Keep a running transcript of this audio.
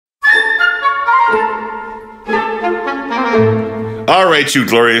All right, you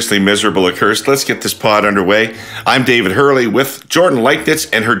gloriously miserable accursed. Let's get this pod underway. I'm David Herle with Jordan Leichnitz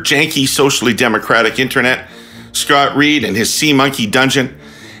and her janky, socially democratic internet, Scott Reid and his sea monkey dungeon,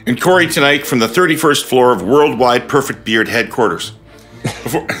 and Kory Teneycke from the 31st floor of Worldwide Perfect Beard headquarters.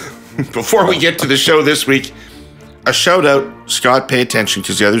 Before we get to the show this week, a shout out, Scott, pay attention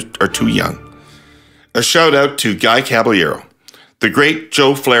because the others are too young. A shout out to Guy Caballero, the great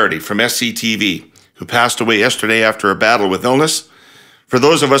Joe Flaherty from SCTV, who passed away yesterday after a battle with illness. For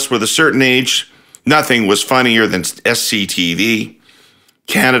those of us with a certain age, nothing was funnier than SCTV,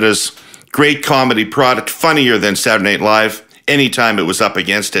 Canada's great comedy product, funnier than Saturday Night Live, anytime it was up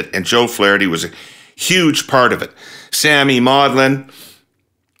against it, and Joe Flaherty was a huge part of it. Sammy Maudlin,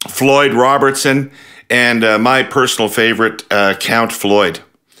 Floyd Robertson, and my personal favorite, Count Floyd.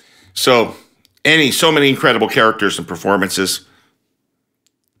 So many incredible characters and performances.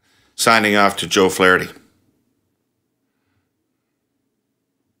 Signing off to Joe Flaherty.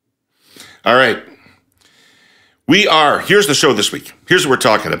 All right. Here's the show this week. Here's what we're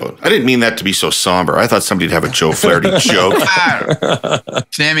talking about. I didn't mean that to be so somber. I thought somebody'd have a Joe Flaherty joke.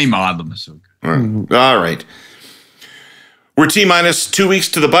 Sammy Maudlin was so good. All right. We're T-minus 2 weeks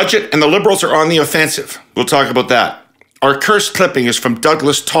to the budget, and the Liberals are on the offensive. We'll talk about that. Our cursed clipping is from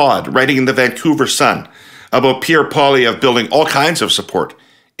Douglas Todd, writing in the Vancouver Sun about Pierre Poilievre building all kinds of support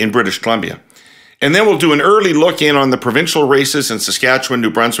in British Columbia. And then we'll do an early look in on the provincial races in Saskatchewan, New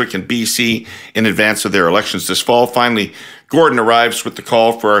Brunswick, and BC in advance of their elections this fall. Finally, Gordon arrives with the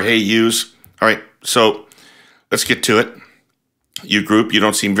call for our Hey Yous. All right, so let's get to it. You group, you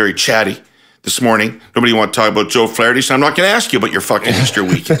don't seem very chatty this morning. Nobody want to talk about Joe Flaherty, so I'm not going to ask you about your fucking Easter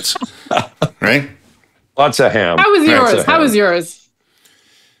weekends. Right? Lots of ham. How was yours? How was yours?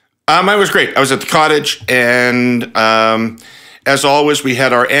 Mine was great. I was at the cottage, and as always, we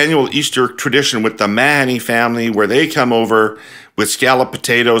had our annual Easter tradition with the Mahoney family where they come over with scalloped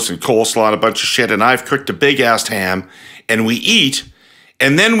potatoes and coleslaw and a bunch of shit, and I've cooked a big-ass ham, and we eat,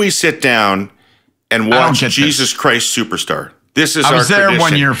 and then we sit down and watch Jesus Christ Superstar. This is our tradition. I was there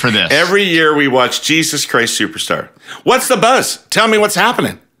 1 year for this. Every year we watch Jesus Christ Superstar. What's the buzz? Tell me what's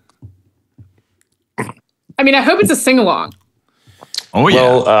happening. I mean, I hope it's a sing-along. Oh, yeah.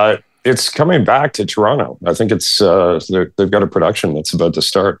 Well, it's coming back to Toronto. I think it's they've got a production that's about to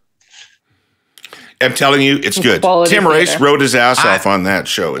start. I'm telling you, it's good. Tim Rice wrote his ass off on that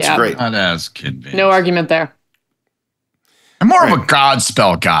show. It's great. Not as convinced. No argument there. I'm more of a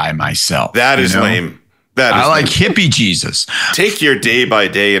Godspell guy myself. That is lame. I like hippie Jesus. Take your day by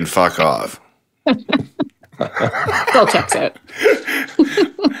day and fuck off. Still checks out.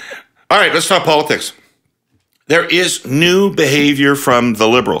 All right, let's talk politics. There is new behavior from the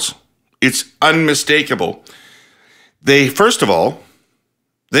Liberals. It's unmistakable. First of all,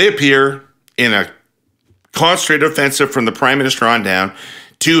 they appear in a concentrated offensive from the Prime Minister on down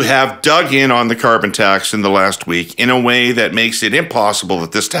to have dug in on the carbon tax in the last week in a way that makes it impossible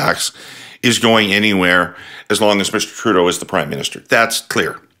that this tax is going anywhere as long as Mr. Trudeau is the Prime Minister. That's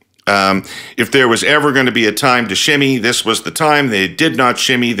clear. If there was ever going to be a time to shimmy, this was the time. They did not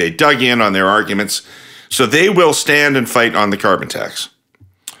shimmy. They dug in on their arguments. So they will stand and fight on the carbon tax.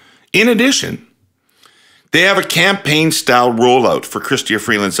 In addition, they have a campaign-style rollout for Chrystia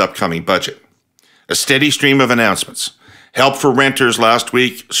Freeland's upcoming budget. A steady stream of announcements. Help for renters last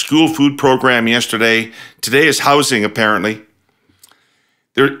week, school food program yesterday. Today is housing, apparently.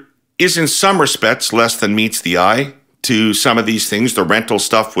 There is, in some respects, less than meets the eye to some of these things. The rental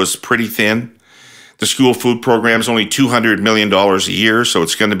stuff was pretty thin. The school food program is only $200 million a year, so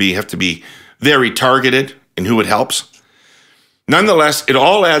it's going to have to be very targeted in who it helps. Nonetheless, it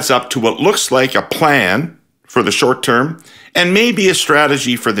all adds up to what looks like a plan for the short term and maybe a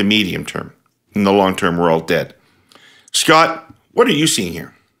strategy for the medium term. In the long term, we're all dead. Scott, what are you seeing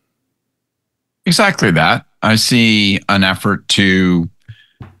here? Exactly that. I see an effort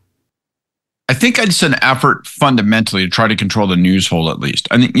I think it's an effort fundamentally to try to control the news hole at least.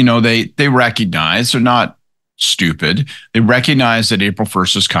 I think, they recognize they're not stupid. They recognize that April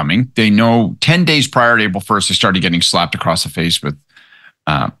 1st is coming. They know 10 days prior to April 1st, they started getting slapped across the face with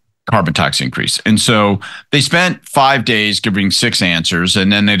carbon tax increase. And so they spent 5 days giving 6 answers.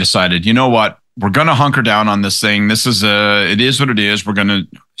 And then they decided, you know what? We're going to hunker down on this thing. It is what it is. We're going to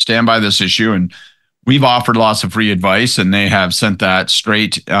stand by this issue. And we've offered lots of free advice and they have sent that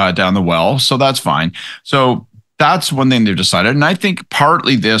straight down the well. So that's fine. So that's one thing they've decided. And I think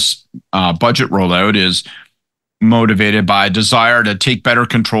partly this budget rollout is motivated by a desire to take better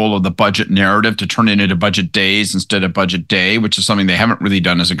control of the budget narrative, to turn it into budget days instead of budget day, which is something they haven't really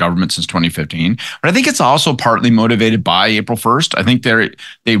done as a government since 2015. But I think it's also partly motivated by April 1st. I think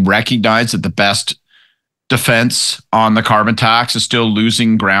they recognize that the best defense on the carbon tax is still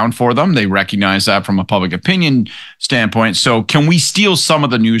losing ground for them. They recognize that from a public opinion standpoint. So can we steal some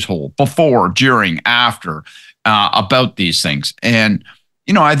of the news hole before, during, after about these things? And,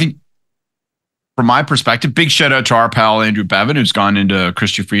 I think from my perspective, big shout out to our pal, Andrew Bevan, who's gone into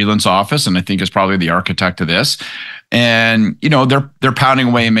Chrystia Freeland's office and I think is probably the architect of this. And, they're pounding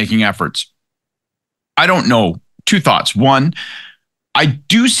away and making efforts. I don't know. Two thoughts. One, I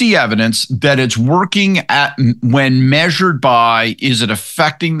do see evidence that it's working when measured by, is it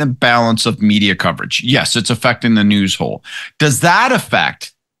affecting the balance of media coverage? Yes, it's affecting the news hole. Does that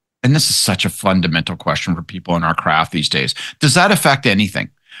affect, and this is such a fundamental question for people in our craft these days, does that affect anything?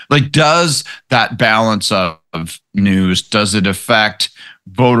 Like, does that balance of news, does it affect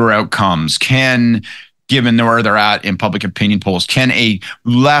voter outcomes? Given where they're at in public opinion polls, can a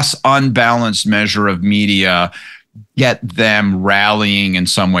less unbalanced measure of media get them rallying in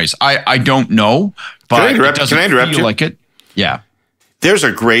some ways? I don't know, but it doesn't feel like it. Yeah. There's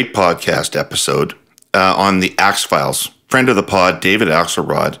a great podcast episode on the Axe Files. Friend of the pod, David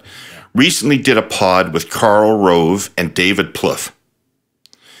Axelrod, recently did a pod with Karl Rove and David Plouffe.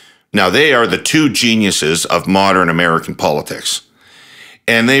 Now, they are the two geniuses of modern American politics.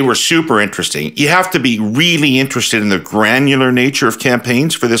 And they were super interesting. You have to be really interested in the granular nature of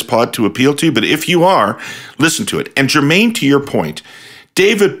campaigns for this pod to appeal to. But if you are, listen to it. And germane to your point,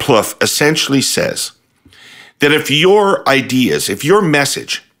 David Plouffe essentially says that if your ideas, if your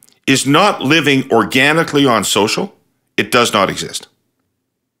message is not living organically on social, it does not exist.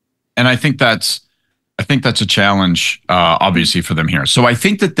 And I think that's a challenge, obviously, for them here. So I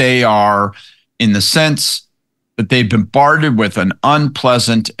think that they are, in the sense that they've been bombarded with an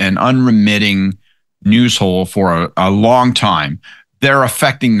unpleasant and unremitting news hole for a long time. They're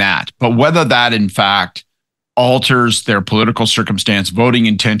affecting that. But whether that, in fact, alters their political circumstance, voting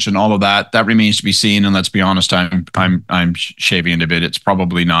intention, all of that remains to be seen. And let's be honest, I'm shaving it a bit. It's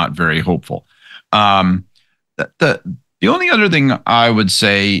probably not very hopeful. The only other thing I would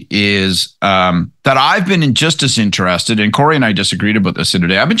say is that I've been just as interested, and Kory and I disagreed about this the other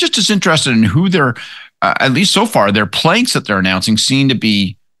day. I've been just as interested in who they're, at least so far, their planks that they're announcing seem to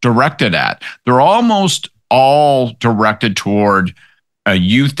be directed at. They're almost all directed toward a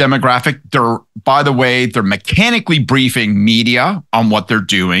youth demographic. By the way, they're mechanically briefing media on what they're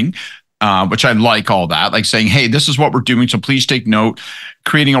doing, which I like all that, like saying, hey, this is what we're doing, so please take note,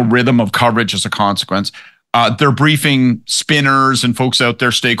 creating a rhythm of coverage as a consequence. They're briefing spinners and folks out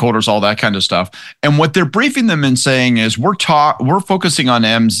there, stakeholders, all that kind of stuff. And what they're briefing them and saying is, we're focusing on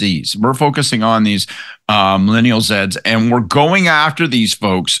MZs. We're focusing on these millennial Zeds, and we're going after these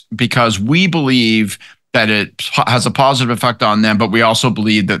folks because we believe that it has a positive effect on them, but we also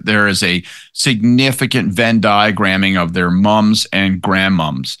believe that there is a significant Venn diagramming of their mums and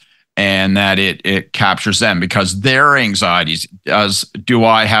grandmoms, and that it captures them because their anxieties, do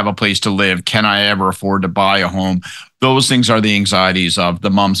I have a place to live? Can I ever afford to buy a home? Those things are the anxieties of the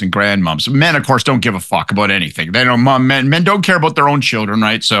mums and grandmoms. Men, of course, don't give a fuck about anything. They don't. Men don't care about their own children,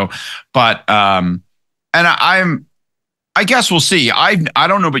 right? So, but and I guess we'll see. I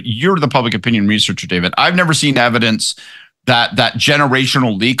don't know, but you're the public opinion researcher, David. I've never seen evidence that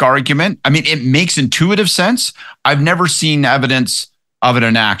generational leak argument. I mean, it makes intuitive sense. I've never seen evidence of it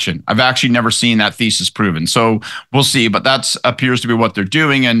in action. I've actually never seen that thesis proven. So we'll see, but that appears to be what they're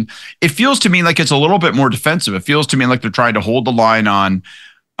doing. And it feels to me like it's a little bit more defensive. It feels to me like they're trying to hold the line on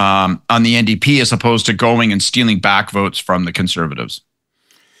the NDP as opposed to going and stealing back votes from the Conservatives.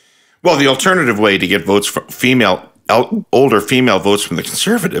 Well, the alternative way to get votes from older female votes from the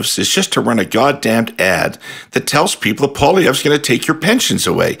Conservatives is just to run a goddamned ad that tells people that Poilievre's going to take your pensions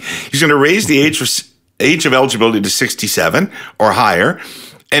away. He's going to raise the age of eligibility to 67 or higher,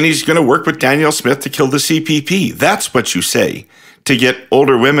 and he's going to work with Danielle Smith to kill the CPP. That's what you say to get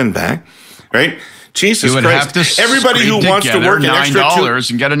older women back, right? Jesus Christ! Everybody who wants to work an extra $9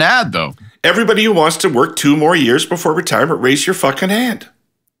 and get an ad, though. Everybody who wants to work 2 more years before retirement, raise your fucking hand.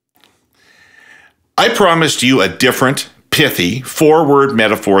 I promised you a different, pithy, 4-word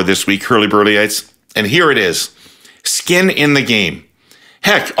metaphor this week, hurly-burlyites, and here it is: skin in the game.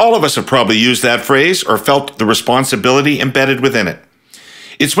 Heck, all of us have probably used that phrase or felt the responsibility embedded within it.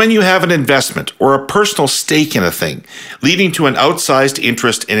 It's when you have an investment or a personal stake in a thing, leading to an outsized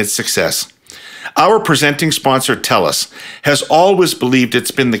interest in its success. Our presenting sponsor, TELUS, has always believed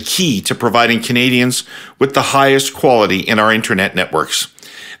it's been the key to providing Canadians with the highest quality in our internet networks.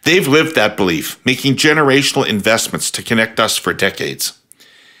 They've lived that belief, making generational investments to connect us for decades.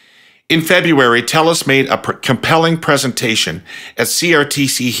 In February, TELUS made a compelling presentation at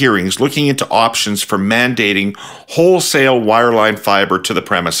CRTC hearings looking into options for mandating wholesale wireline fiber to the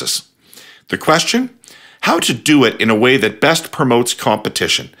premises. The question? how to do it in a way that best promotes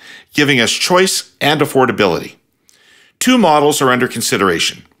competition, giving us choice and affordability. Two models are under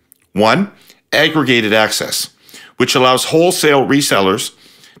consideration. One, aggregated access, which allows wholesale resellers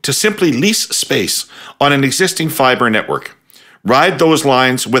to simply lease space on an existing fiber network, ride those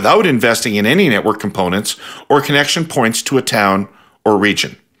lines without investing in any network components or connection points to a town or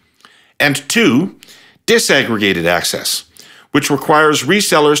region. And two, disaggregated access, which requires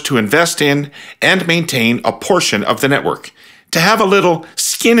resellers to invest in and maintain a portion of the network, to have a little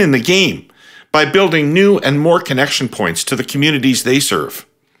skin in the game by building new and more connection points to the communities they serve.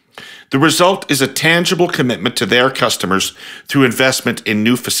 The result is a tangible commitment to their customers through investment in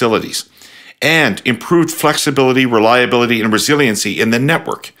new facilities and improved flexibility, reliability, and resiliency in the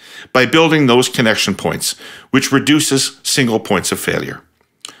network by building those connection points, which reduces single points of failure.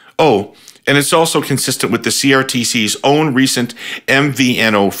 Oh, and it's also consistent with the CRTC's own recent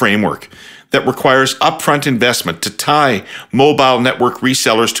MVNO framework that requires upfront investment to tie mobile network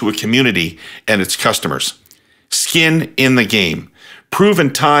resellers to a community and its customers. Skin in the game,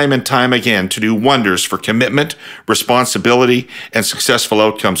 proven time and time again to do wonders for commitment, responsibility, and successful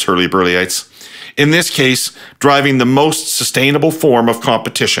outcomes, Hurley-Burleyites. In this case, driving the most sustainable form of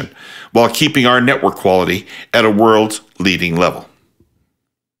competition while keeping our network quality at a world-leading level.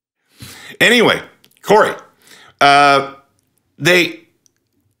 Anyway, Kory, they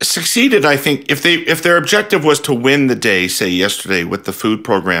succeeded, I think. If their objective was to win the day, say yesterday with the food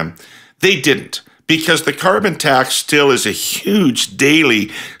program, they didn't, because the carbon tax still is a huge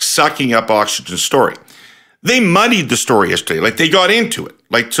daily sucking up oxygen story. They muddied the story yesterday, like they got into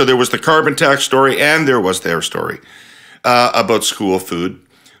it. So there was the carbon tax story and there was their story about school food.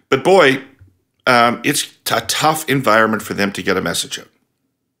 But boy, it's a tough environment for them to get a message out.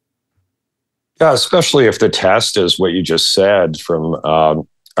 Yeah, especially if the test is what you just said from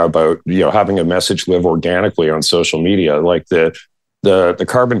about having a message live organically on social media. Like the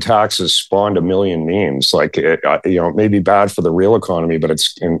carbon tax has spawned a million memes. Like it may be bad for the real economy, but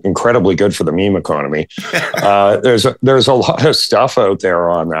it's incredibly good for the meme economy. There's a lot of stuff out there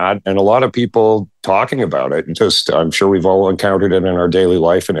on that, and a lot of people talking about it. I'm sure we've all encountered it in our daily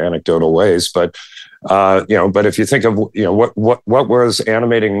life in anecdotal ways, but. But if you think of what was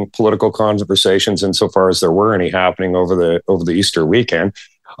animating political conversations insofar as there were any happening over the Easter weekend,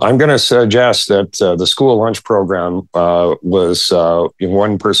 I'm going to suggest that the school lunch program was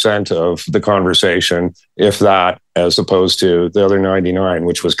 1% of the conversation, if that, as opposed to the other 99,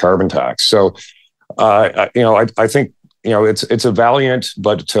 which was carbon tax. So, I think. It's a valiant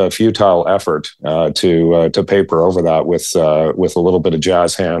but futile effort to paper over that with a little bit of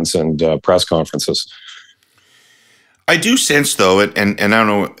jazz hands and press conferences. I do sense, though, and I don't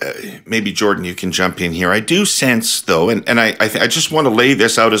know, maybe Jordan, you can jump in here. I do sense, though, and I just want to lay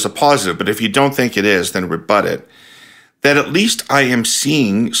this out as a positive, but if you don't think it is, then rebut it, that at least I am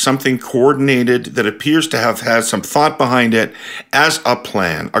seeing something coordinated that appears to have had some thought behind it as a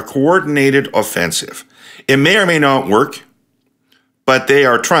plan, a coordinated offensive. It may or may not work, but they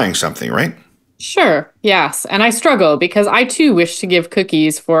are trying something, right? Sure. Yes. And I struggle because I too wish to give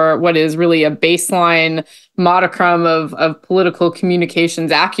cookies for what is really a baseline modicum of political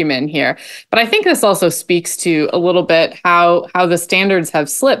communications acumen here. But I think this also speaks to a little bit how the standards have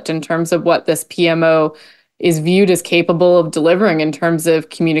slipped in terms of what this PMO is viewed as capable of delivering in terms of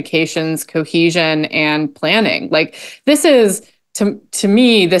communications, cohesion, and planning. Like this is, to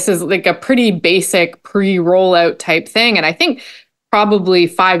me, this is like a pretty basic pre-rollout type thing. And I think probably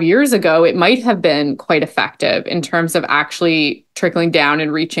 5 years ago, it might have been quite effective in terms of actually trickling down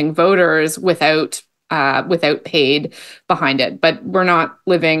and reaching voters without paid behind it. But we're not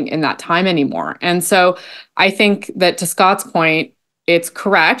living in that time anymore. And so I think that, to Scott's point, it's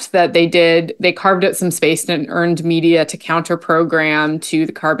correct that they carved out some space and earned media to counter program to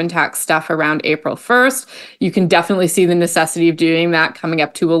the carbon tax stuff around April 1st. You can definitely see the necessity of doing that coming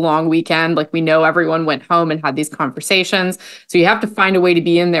up to a long weekend. Like, we know everyone went home and had these conversations. So you have to find a way to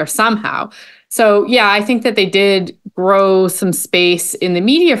be in there somehow. So yeah, I think that they did grow some space in the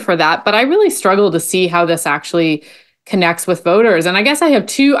media for that, but I really struggle to see how this actually connects with voters. And I guess I've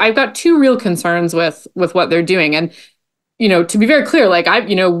got two real concerns with what they're doing. And to be very clear, like I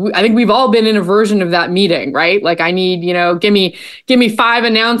think we've all been in a version of that meeting, right? Like I need, give me 5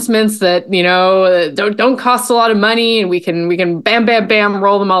 announcements that, don't cost a lot of money, and we can bam, bam, bam,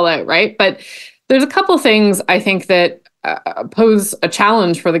 roll them all out, right? But there's a couple things I think that pose a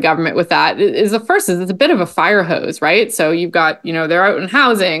challenge for the government with that. The first is it's a bit of a fire hose, right? So you've got, they're out in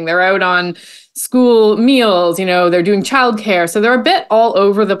housing, they're out on school meals, they're doing childcare. So they're a bit all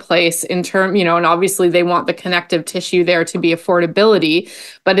over the place in and obviously they want the connective tissue there to be affordability,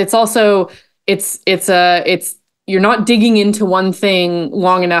 but it's you're not digging into one thing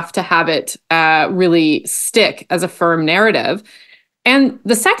long enough to have it really stick as a firm narrative. And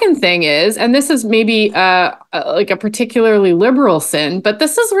the second thing is, and this is maybe like a particularly liberal sin, but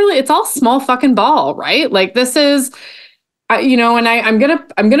this is really, it's all small fucking ball, right? Like this is, and I'm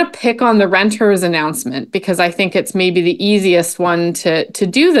gonna pick on the renters announcement because I think it's maybe the easiest one to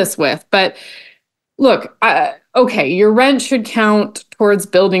do this with. But look, okay, your rent should count towards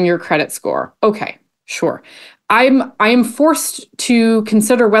building your credit score. Okay, sure. I am forced to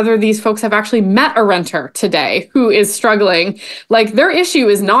consider whether these folks have actually met a renter today who is struggling. Like their issue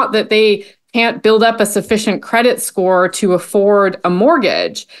is not that they can't build up a sufficient credit score to afford a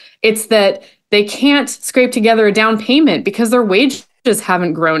mortgage. It's that they can't scrape together a down payment because their wages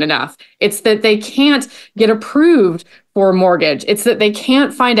haven't grown enough. It's that they can't get approved for a mortgage. It's that they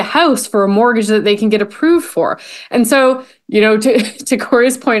can't find a house for a mortgage that they can get approved for. And so, to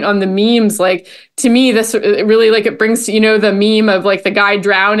Kory's point on the memes, like to me, this really like it brings to, the meme of like the guy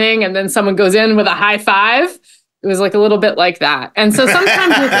drowning and then someone goes in with a high five. It was like a little bit like that. And so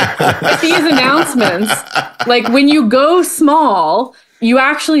sometimes with these announcements, like when you go small, you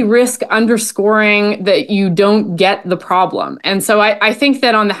actually risk underscoring that you don't get the problem. And so I think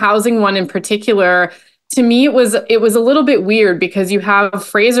that on the housing one in particular, to me, it was a little bit weird because you have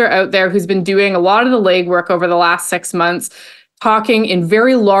Fraser out there who's been doing a lot of the legwork over the last 6 months, talking in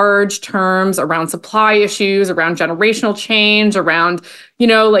very large terms around supply issues, around generational change, around,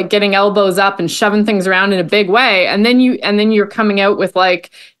 like getting elbows up and shoving things around in a big way. And then you're coming out with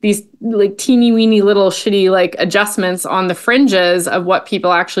like these like teeny weeny little shitty like adjustments on the fringes of what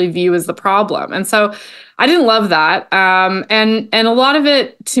people actually view as the problem. And so I didn't love that. And a lot of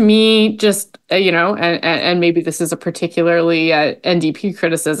it to me just, and maybe this is a particularly NDP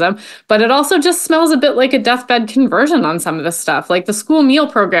criticism, but it also just smells a bit like a deathbed conversion on some of this stuff. Like the school meal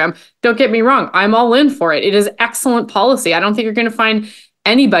program, don't get me wrong, I'm all in for it. It is excellent policy. I don't think you're going to find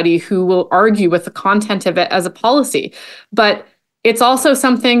anybody who will argue with the content of it as a policy. But it's also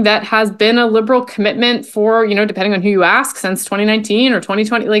something that has been a liberal commitment for, depending on who you ask, since 2019 or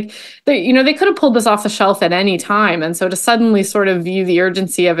 2020. Like, they could have pulled this off the shelf at any time. And so to suddenly sort of view the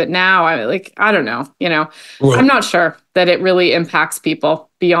urgency of it now, I don't know, well, I'm not sure that it really impacts people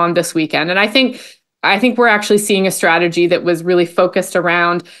beyond this weekend. And I think we're actually seeing a strategy that was really focused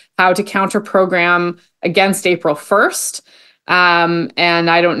around how to counter program against April 1st. And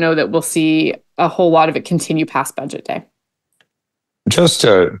I don't know that we'll see a whole lot of it continue past budget day. Just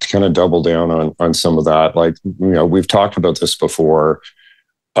to kind of double down on some of that, like, we've talked about this before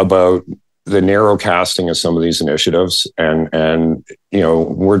about the narrow casting of some of these initiatives. And I'm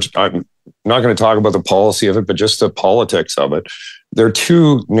not going to talk about the policy of it, but just the politics of it. They're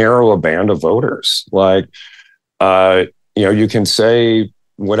too narrow a band of voters. Like, you can say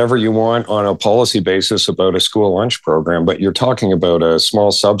whatever you want on a policy basis about a school lunch program, but you're talking about a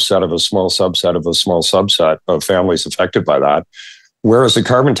small subset of a small subset of a small subset of families affected by that. Whereas the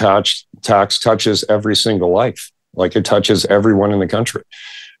carbon tax touches every single life, like it touches everyone in the country.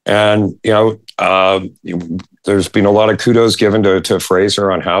 And, there's been a lot of kudos given to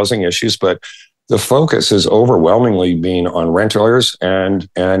Fraser on housing issues, but the focus has overwhelmingly been on renters and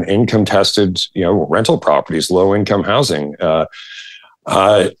income tested, rental properties, low income housing. That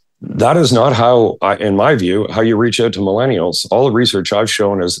is not how, in my view, how you reach out to millennials. All the research I've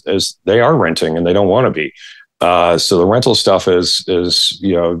shown is they are renting and they don't want to be. So the rental stuff is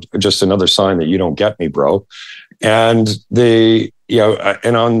just another sign that you don't get me, bro. And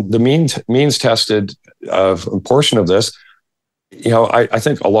and on the means tested portion of this, I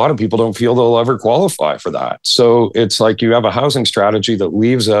think a lot of people don't feel they'll ever qualify for that. So it's like you have a housing strategy that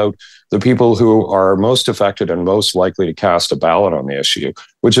leaves out the people who are most affected and most likely to cast a ballot on the issue,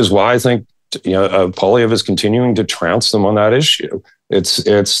 which is why I think Poilievre is continuing to trounce them on that issue.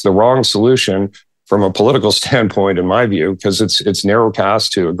 It's the wrong solution from a political standpoint, in my view, because it's narrow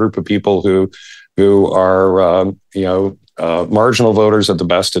cast to a group of people who are marginal voters at the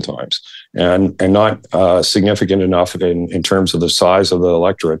best of times, and not significant enough in terms of the size of the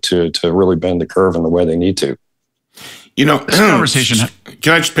electorate to really bend the curve in the way they need to. This conversation.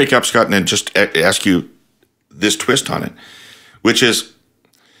 Can I just pick up, Scott, and then just ask you this twist on it, which is,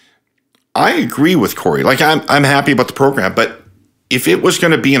 I agree with Kory. Like, I'm happy about the program, but if it was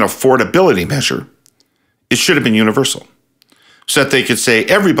going to be an affordability measure, it should have been universal, so that they could say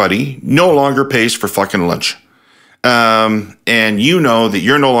everybody no longer pays for fucking lunch. And that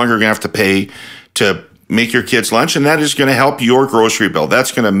you're no longer going to have to pay to make your kids lunch, and that is going to help your grocery bill.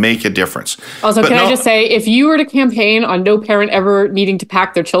 That's going to make a difference. Also, I just say, if you were to campaign on no parent ever needing to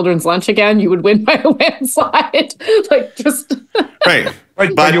pack their children's lunch again, you would win by a landslide. Right.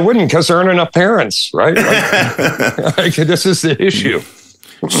 But you wouldn't, because there aren't enough parents, right? This is the issue.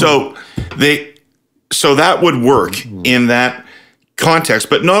 So that would work in that context,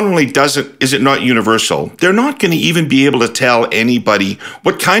 but not only is it not universal, they're not going to even be able to tell anybody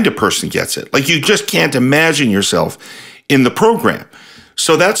what kind of person gets it. Like, you just can't imagine yourself in the program.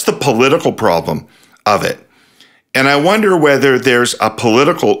 So that's the political problem of it. And I wonder whether there's a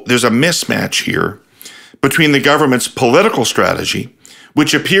mismatch here between the government's political strategy,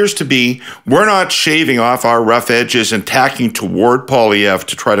 which appears to be, we're not shaving off our rough edges and tacking toward Poilievre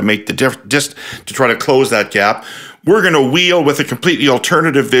to try to make to try to close that gap. We're going to wheel with a completely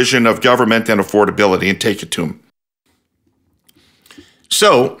alternative vision of government and affordability and take it to them.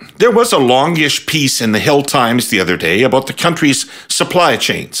 So there was a longish piece in the Hill Times the other day about the country's supply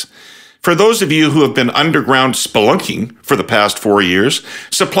chains. For those of you who have been underground spelunking for the past 4 years,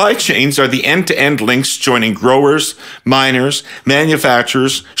 supply chains are the end-to-end links joining growers, miners,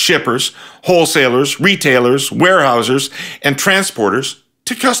 manufacturers, shippers, wholesalers, retailers, warehousers, and transporters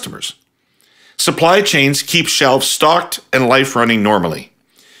to customers. Supply chains keep shelves stocked and life running normally.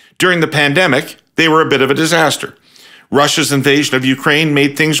 During the pandemic, they were a bit of a disaster. Russia's invasion of Ukraine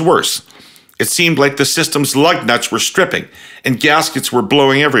made things worse. It seemed like the system's lug nuts were stripping and gaskets were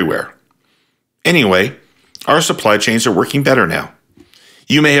blowing everywhere. Anyway, our supply chains are working better now.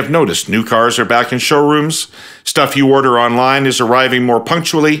 You may have noticed new cars are back in showrooms, stuff you order online is arriving more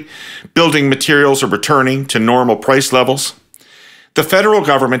punctually, building materials are returning to normal price levels. The federal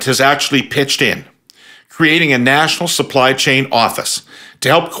government has actually pitched in, creating a national supply chain office to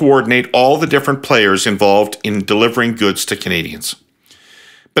help coordinate all the different players involved in delivering goods to Canadians.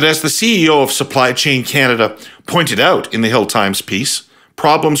 But as the CEO of Supply Chain Canada pointed out in the Hill Times piece,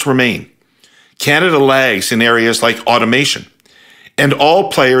 problems remain. Canada lags in areas like automation, and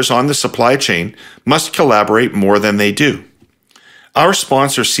all players on the supply chain must collaborate more than they do. Our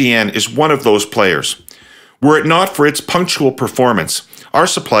sponsor, CN, is one of those players. Were it not for its punctual performance, our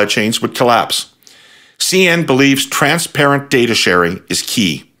supply chains would collapse. CN believes transparent data sharing is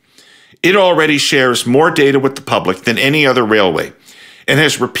key. It already shares more data with the public than any other railway, and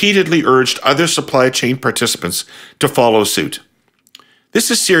has repeatedly urged other supply chain participants to follow suit. This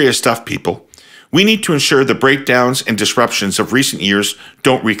is serious stuff, people. We need to ensure the breakdowns and disruptions of recent years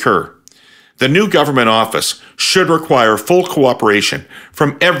don't recur. The new government office should require full cooperation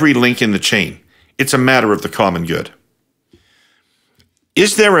from every link in the chain. It's a matter of the common good.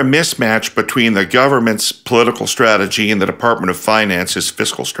 Is there a mismatch between the government's political strategy and the Department of Finance's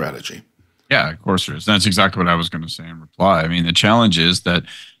fiscal strategy? Yeah, of course there is. That's exactly what I was going to say in reply. I mean, the challenge is that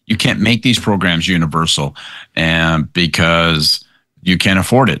you can't make these programs universal because you can't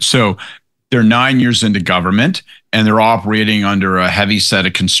afford it. So they're 9 years into government and they're operating under a heavy set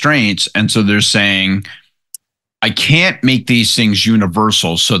of constraints. And so they're saying, I can't make these things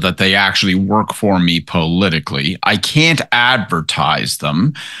universal so that they actually work for me politically. I can't advertise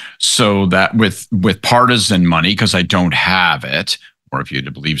them so that with partisan money, because I don't have it, or if you had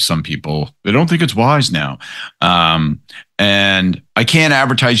to believe some people, they don't think it's wise now. And I can't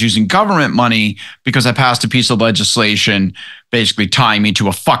advertise using government money because I passed a piece of legislation basically tying me to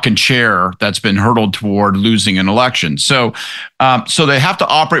a fucking chair that's been hurtled toward losing an election. So they have to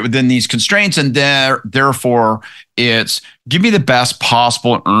operate within these constraints, and therefore it's give me the best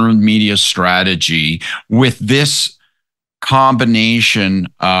possible earned media strategy with this combination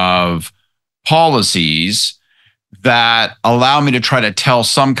of policies that allow me to try to tell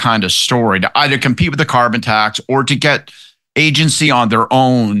some kind of story, to either compete with the carbon tax or to get agency on their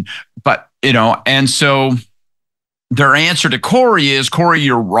own. But, and so their answer to Kory is, Kory,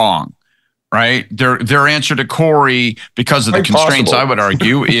 you're wrong, right? Their answer to Kory, because of the constraints, I would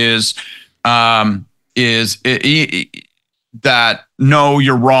argue, is that no,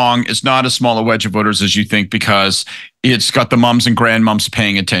 you're wrong. It's not as small a wedge of voters as you think, because it's got the mums and grandmoms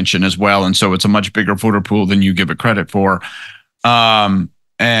paying attention as well. And so it's a much bigger voter pool than you give it credit for. And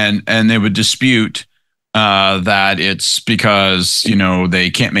they would dispute that it's because, they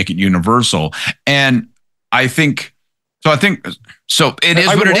can't make it universal. And it is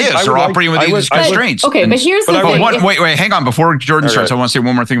what it is. They're operating with these constraints. Okay, but here's the thing. Wait, hang on. Before Jordan starts, I want to say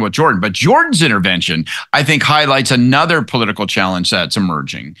one more thing about Jordan. But Jordan's intervention, I think, highlights another political challenge that's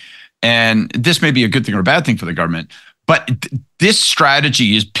emerging. And this may be a good thing or a bad thing for the government. But this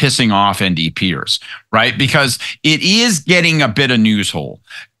strategy is pissing off NDPers, right? Because it is getting a bit of news hole.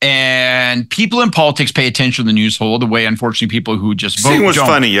 And people in politics pay attention to the news hole the way, unfortunately, people who just vote don't. It was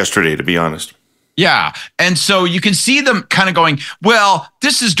funny yesterday, to be honest. Yeah. And so you can see them kind of going, well,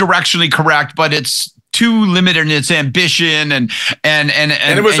 this is directionally correct, but it's too limited in its ambition. And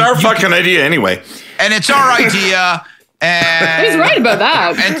it was our fucking idea anyway. And it's our idea. And he's right about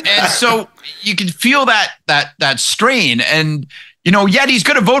that. And so you can feel that strain. And, yet he's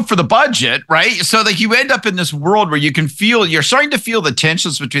going to vote for the budget, right? So like you end up in this world where you're starting to feel the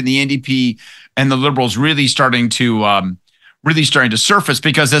tensions between the NDP and the Liberals really starting to surface,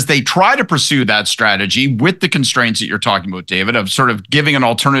 because as they try to pursue that strategy with the constraints that you're talking about, David, of sort of giving an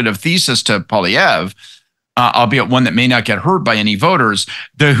alternative thesis to Poilievre, albeit one that may not get heard by any voters,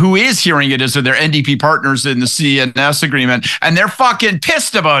 who is hearing it is their NDP partners in the CNS agreement, and they're fucking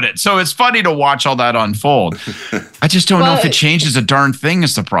pissed about it. So it's funny to watch all that unfold. I just don't know if it changes a darn thing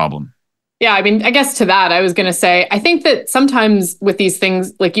is the problem. Yeah, I mean, I guess to that, I was going to say, I think that sometimes with these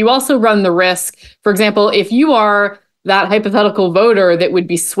things, like you also run the risk, for example, if you are that hypothetical voter that would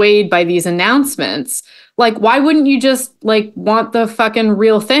be swayed by these announcements, like, why wouldn't you just like want the fucking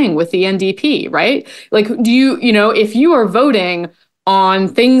real thing with the NDP, right? Like, do you, if you are voting on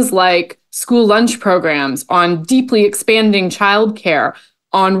things like school lunch programs, on deeply expanding childcare,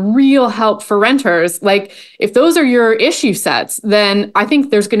 on real help for renters, like if those are your issue sets, then I think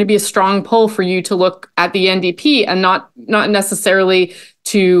there's going to be a strong pull for you to look at the NDP and not necessarily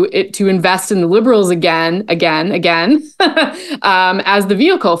to invest in the Liberals again, as the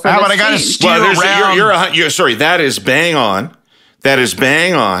vehicle for this. But I got to steer around. You're sorry. That is bang on. That is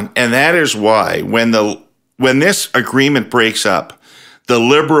bang on, and that is why when this agreement breaks up, the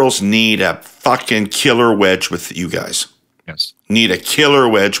Liberals need a fucking killer wedge with you guys. Yes. Need a killer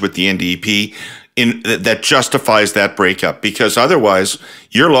wedge with the NDP that justifies that breakup, because otherwise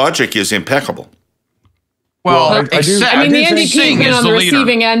your logic is impeccable. Well, the NDP has been on the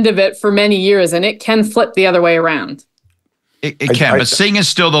receiving end of it for many years, and it can flip the other way around. It can, but Singh is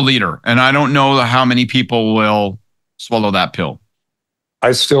still the leader, and I don't know how many people will swallow that pill.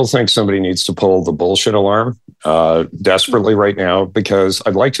 I still think somebody needs to pull the bullshit alarm desperately right now, because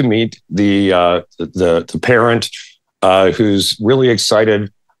I'd like to meet the parent who's really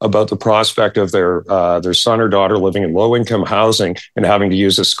excited about the prospect of their son or daughter living in low-income housing and having to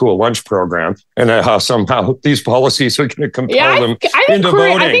use a school lunch program, and how somehow these policies are going to compel them into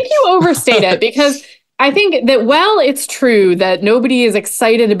voting. I think you overstate it, because I think that while it's true that nobody is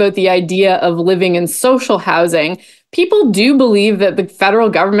excited about the idea of living in social housing, people do believe that the federal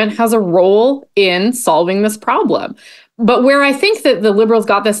government has a role in solving this problem. But where I think that the Liberals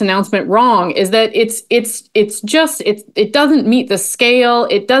got this announcement wrong is that it doesn't meet the scale.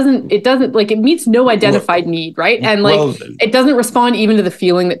 It doesn't like, it meets no identified need, right? And it doesn't respond even to the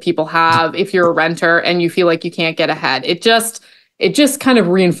feeling that people have if you're a renter and you feel like you can't get ahead. It just kind of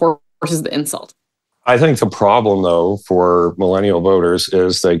reinforces the insult. I think the problem, though, for millennial voters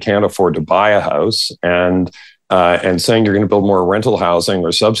is they can't afford to buy a house, and saying you're going to build more rental housing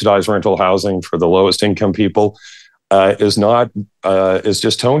or subsidized rental housing for the lowest income people is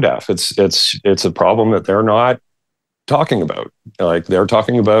just tone deaf. It's a problem that they're not talking about. Like, they're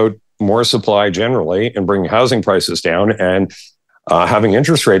talking about more supply generally and bringing housing prices down and having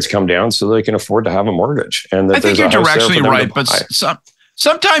interest rates come down so they can afford to have a mortgage. And that I think you're directionally right, but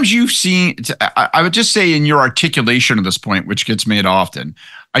sometimes you've seen. I would just say in your articulation of this point, which gets made often,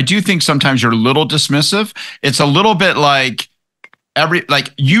 I do think sometimes you're a little dismissive. It's a little bit like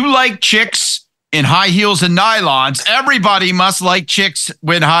you like chicks in high heels and nylons. Everybody must like chicks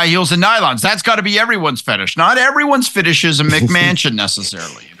with high heels and nylons. That's got to be everyone's fetish. Not everyone's fetish is a McMansion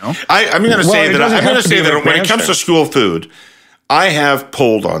necessarily, I'm going to say that when it comes to school food, I have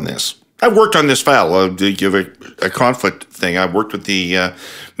polled on this. I've worked on this file to give a conflict thing. I've worked with the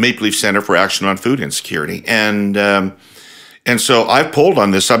Maple Leaf Center for Action on Food Insecurity. And so I've polled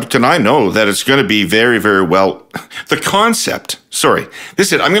on this subject, and I know that it's going to be very, very well. The concept, I'm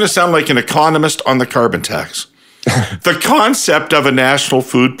going to sound like an economist on the carbon tax. The concept of a national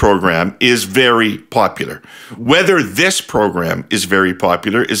food program is very popular. Whether this program is very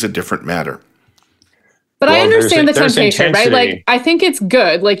popular is a different matter. But I understand the temptation, right? Like, I think it's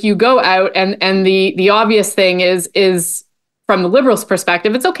good. Like, you go out and the obvious thing is from the Liberals'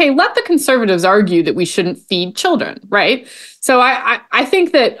 perspective, it's okay. Let the Conservatives argue that we shouldn't feed children, right? So I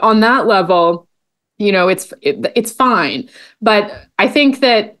think that on that level, it's fine. But I think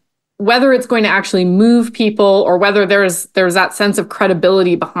that whether it's going to actually move people or whether there's that sense of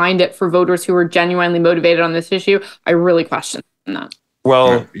credibility behind it for voters who are genuinely motivated on this issue, I really question that.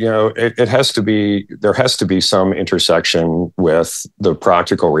 Well, it has to be, there has to be some intersection with the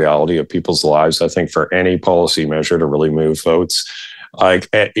practical reality of people's lives, I think, for any policy measure to really move votes. Like,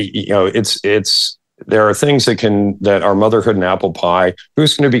 there are things that are motherhood and apple pie.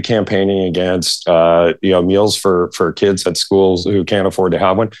 Who's going to be campaigning against, meals for kids at schools who can't afford to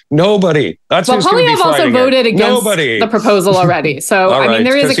have one? Nobody. That's who's going to be Poilievre also fighting voted it. against Nobody. the proposal already. So, All I mean,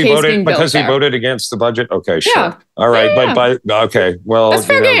 there is a case being built because there. he voted against the budget. Okay, sure. Yeah. All right, Yeah. but okay. Well, That's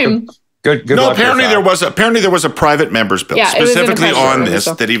fair game. Good. No, luck with apparently there was a private member's bill Yeah, it was in a specifically private on member's this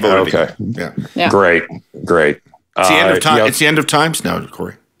bill. that he voted. Okay. against. Yeah. Great. It's the end of time. It's the end of times now,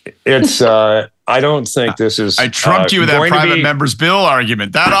 Kory. It's. I don't think this is. I trumped you with that going to private be- member's bill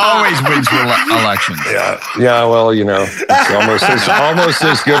argument. That always wins elections. Yeah. Well, it's almost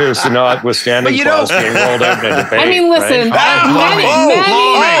as good as the notwithstanding clause being rolled out in a debate. I mean, listen,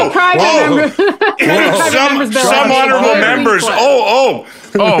 right? many private members. Some honorable members.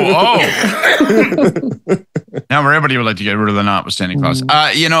 Now everybody would like to get rid of the notwithstanding clause.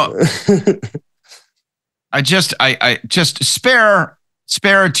 I just spare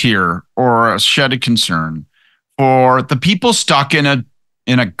a tear or a shed of concern for the people stuck in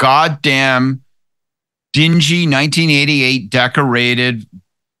a goddamn dingy 1988 decorated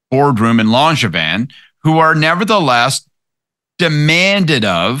boardroom in Langevin who are nevertheless demanded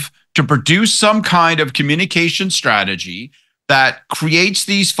of to produce some kind of communication strategy that creates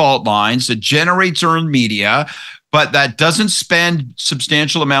these fault lines, that generates earned media, but that doesn't spend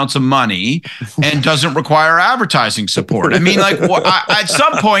substantial amounts of money and doesn't require advertising support. I mean, at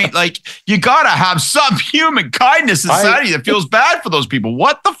some point, you got to have some human kindness in society that feels bad for those people.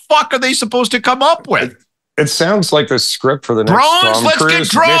 What the fuck are they supposed to come up with? It sounds like the script for the next drones. Tom Let's Cruise get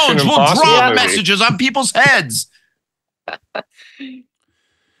drones. Mission We'll Impossible drop movie. messages on people's heads.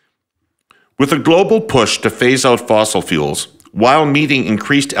 With a global push to phase out fossil fuels while meeting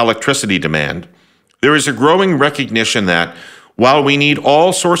increased electricity demand, there is a growing recognition that, while we need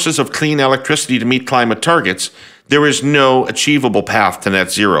all sources of clean electricity to meet climate targets, there is no achievable path to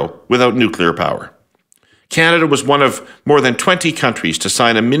net zero without nuclear power. Canada was one of more than 20 countries to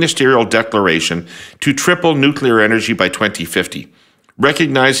sign a ministerial declaration to triple nuclear energy by 2050,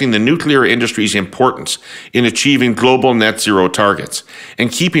 recognizing the nuclear industry's importance in achieving global net zero targets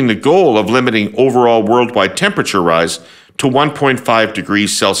and keeping the goal of limiting overall worldwide temperature rise to 1.5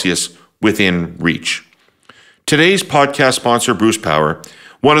 degrees Celsius within reach. Today's podcast sponsor, Bruce Power,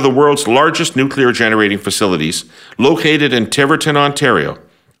 one of the world's largest nuclear generating facilities, located in Tiverton, Ontario,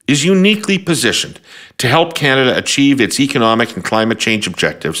 is uniquely positioned to help Canada achieve its economic and climate change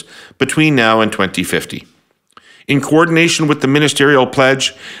objectives between now and 2050. In coordination with the ministerial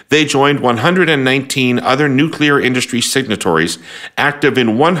pledge, they joined 119 other nuclear industry signatories active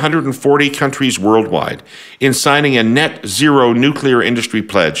in 140 countries worldwide in signing a net zero nuclear industry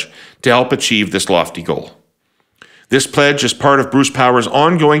pledge to help achieve this lofty goal. This pledge is part of Bruce Power's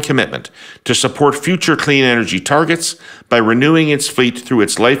ongoing commitment to support future clean energy targets by renewing its fleet through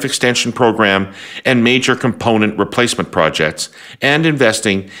its life extension program and major component replacement projects, and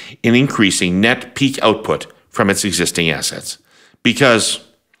investing in increasing net peak output from its existing assets. Because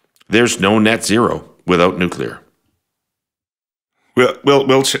there's no net zero without nuclear.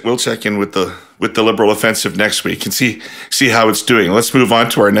 We'll check in with the Liberal offensive next week and see how it's doing. Let's move on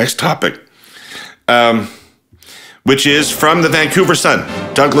to our next topic, which is from the Vancouver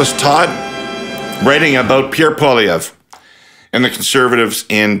Sun. Douglas Todd writing about Pierre Poilievre and the Conservatives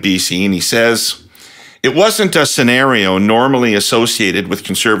in BC, and he says, it wasn't a scenario normally associated with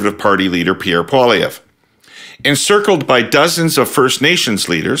Conservative Party leader Pierre Poilievre. Encircled by dozens of First Nations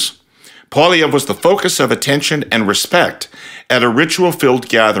leaders, Poilievre was the focus of attention and respect at a ritual-filled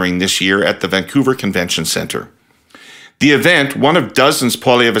gathering this year at the Vancouver Convention Centre. The event, one of dozens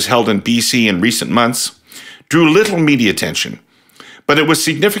Poilievre has held in BC in recent months, drew little media attention, but it was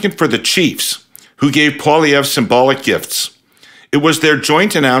significant for the chiefs, who gave Poilievre symbolic gifts. It was their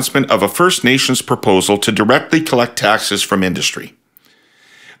joint announcement of a First Nations proposal to directly collect taxes from industry.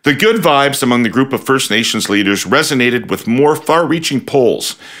 The good vibes among the group of First Nations leaders resonated with more far-reaching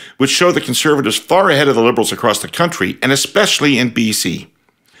polls, which show the Conservatives far ahead of the Liberals across the country, and especially in BC.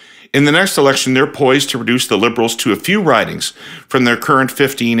 In the next election, they're poised to reduce the Liberals to a few ridings from their current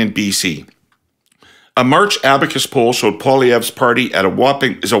 15 in BC. A March Abacus poll showed Poilievre's party at a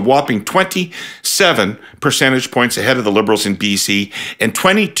whopping 27 percentage points ahead of the Liberals in BC and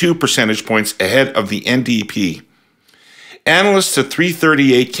 22 percentage points ahead of the NDP. Analysts at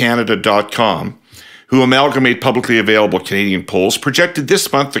 338canada.com, who amalgamate publicly available Canadian polls, projected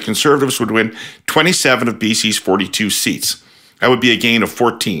this month the Conservatives would win 27 of BC's 42 seats. That would be a gain of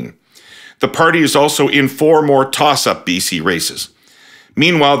 14. The party is also in 4 more toss-up BC races.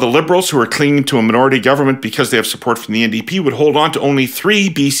 Meanwhile, the Liberals, who are clinging to a minority government because they have support from the NDP, would hold on to only 3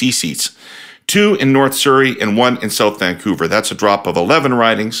 BC seats, 2 in North Surrey and 1 in South Vancouver. That's a drop of 11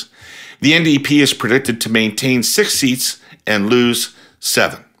 ridings. The NDP is predicted to maintain 6 seats and lose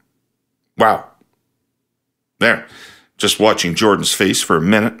 7. Wow. There. Just watching Jordan's face for a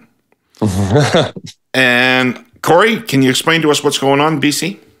minute. And Kory, can you explain to us what's going on in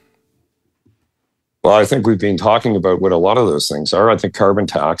BC? Well, I think we've been talking about what a lot of those things are. I think carbon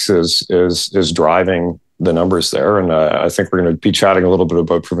tax is driving the numbers there. And I think we're going to be chatting a little bit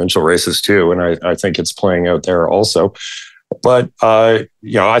about provincial races too. And I think it's playing out there also. But, I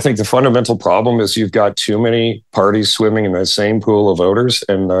think the fundamental problem is you've got too many parties swimming in the same pool of voters,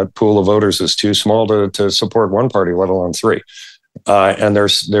 and that pool of voters is too small to support one party, let alone 3. And they're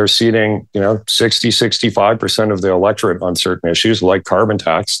seating, 65% of the electorate on certain issues like carbon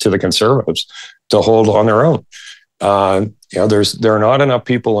tax to the Conservatives to hold on their own. There are not enough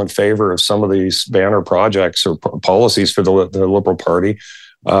people in favor of some of these banner projects or policies for the Liberal Party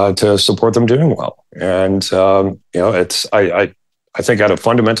to support them doing well. And I think at a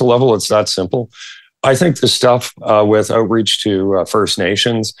fundamental level, it's that simple. I think the stuff with outreach to First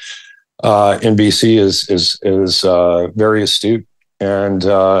Nations in BC is very astute, and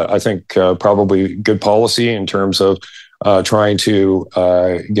I think probably good policy in terms of trying to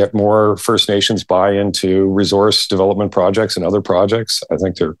get more First Nations buy-in to resource development projects and other projects. I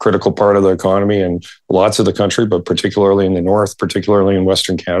think they're a critical part of the economy in lots of the country, but particularly in the north, particularly in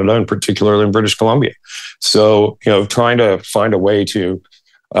Western Canada, and particularly in British Columbia. So, trying to find a way to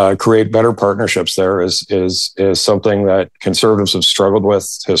create better partnerships there is something that Conservatives have struggled with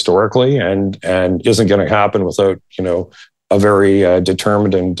historically, and isn't going to happen without, a very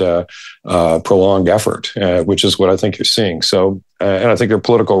determined and prolonged effort, which is what I think you're seeing. So, and I think there are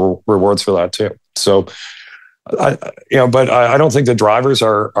political rewards for that too. So, but I don't think the drivers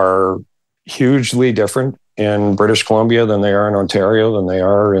are hugely different in British Columbia than they are in Ontario, than they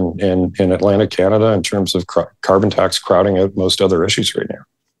are in Atlantic Canada in terms of carbon tax crowding out most other issues right now.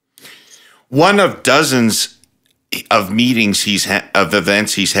 One of dozens of meetings of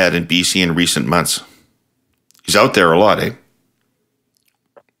events he's had in BC in recent months. He's out there a lot, eh?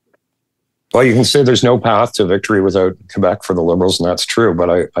 Well, you can say there's no path to victory without Quebec for the Liberals, and that's true. But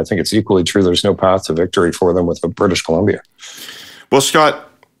I think it's equally true there's no path to victory for them with British Columbia. Well, Scott,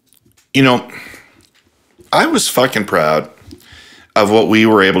 I was fucking proud of what we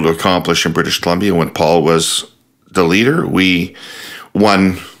were able to accomplish in British Columbia when Paul was the leader. We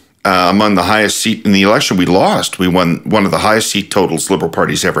won among the highest seat in the election. We lost. We won one of the highest seat totals Liberal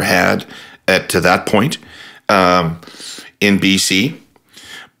Party's ever had to that point in BC.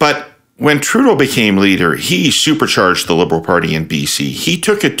 But when Trudeau became leader, he supercharged the Liberal Party in BC. He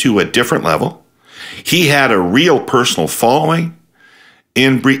took it to a different level. He had a real personal following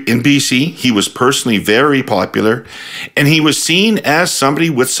in BC. He was personally very popular, and he was seen as somebody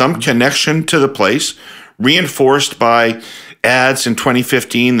with some connection to the place, reinforced by ads in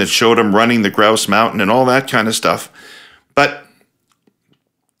 2015 that showed him running the Grouse Mountain and all that kind of stuff. But,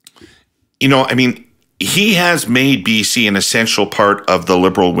 he has made BC an essential part of the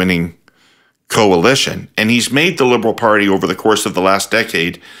Liberal winning coalition, and he's made the Liberal Party over the course of the last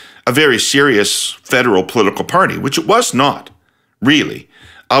decade a very serious federal political party, which it was not really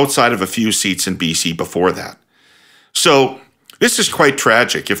outside of a few seats in BC before that. So this is quite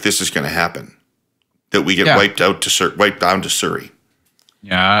tragic if this is going to happen, that we get wiped down to Surrey.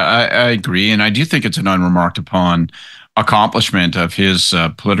 Yeah, I agree, and I do think it's an unremarked upon accomplishment of his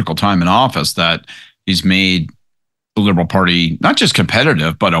political time in office that he's made the Liberal Party not just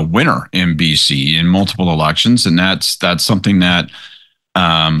competitive, but a winner in BC in multiple elections, and that's something that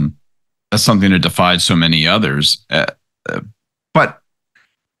defied so many others.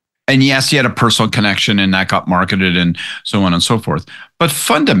 And yes, he had a personal connection, and that got marketed, and so on and so forth. But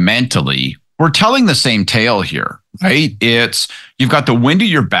fundamentally, we're telling the same tale here, right? You've got the wind at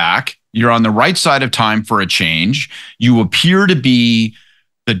your back. You're on the right side of time for a change. You appear to be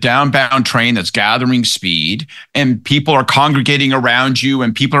the downbound train that's gathering speed, and people are congregating around you,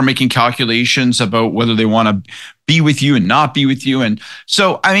 and people are making calculations about whether they want to be with you and not be with you. And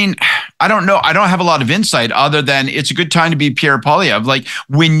so, I don't know. I don't have a lot of insight other than it's a good time to be Pierre Poilievre. Like,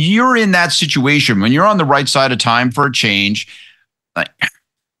 when you're in that situation, when you're on the right side of time for a change, like,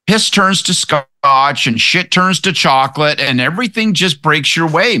 piss turns to scotch and shit turns to chocolate, and everything just breaks your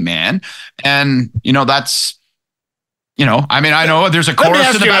way, man. And, that's... I know there's a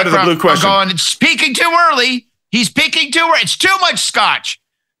chorus in the background going, it's peaking too early. He's peaking too early. It's too much scotch.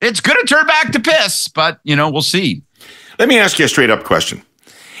 It's going to turn back to piss, but, we'll see. Let me ask you a straight up question.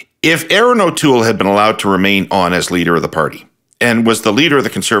 If Aaron O'Toole had been allowed to remain on as leader of the party and was the leader of the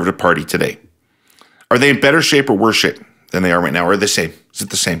Conservative Party today, are they in better shape or worse shape than they are right now? Or are they the same? Is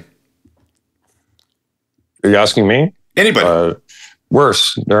it the same? Are you asking me? Anybody.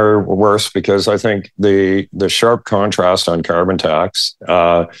 Worse. They're worse because I think the sharp contrast on carbon tax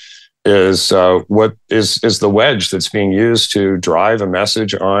is what is the wedge that's being used to drive a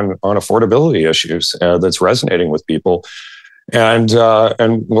message on affordability issues that's resonating with people. And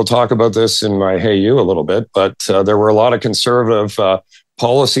we'll talk about this in my Hey You a little bit, but there were a lot of conservative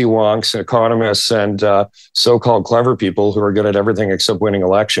policy wonks, economists, and so-called clever people who are good at everything except winning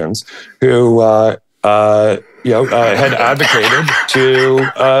elections, who had advocated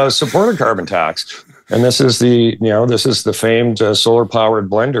to support a carbon tax. And this is the famed solar-powered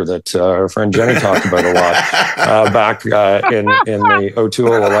blender that our friend Jenny talked about a lot back in the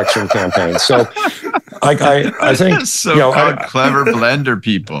O'Toole election campaign. So, I think so-called clever blender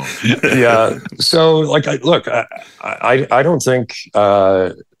people. Yeah. So, I don't think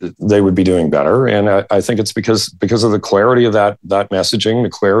they would be doing better, and I think it's because of the clarity of that messaging, the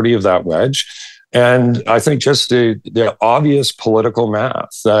clarity of that wedge, and I think just the obvious political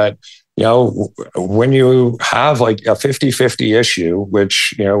math that. When you have like a 50-50 issue,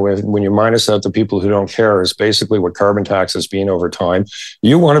 which, when you minus out the people who don't care is basically what carbon tax has been over time,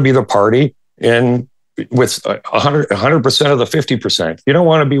 you want to be the party with 100% of the 50%. You don't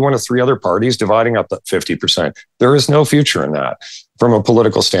want to be one of three other parties dividing up that 50%. There is no future in that from a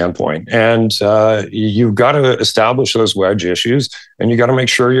political standpoint. And you've got to establish those wedge issues, and you got to make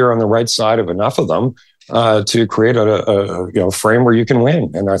sure you're on the right side of enough of them to create a frame where you can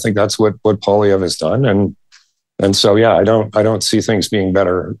win. And I think that's what Poilievre has done. And so, yeah, I don't see things being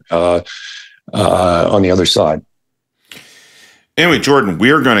better on the other side. Anyway, Jordan,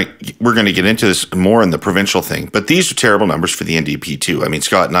 we're going to get into this more in the provincial thing, but these are terrible numbers for the NDP too. I mean,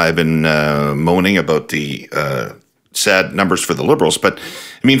 Scott and I have been moaning about the sad numbers for the Liberals, but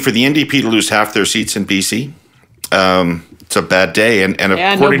I mean, for the NDP to lose half their seats in BC, it's a bad day. And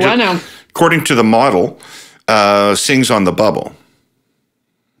according to the model, Singh's on the bubble.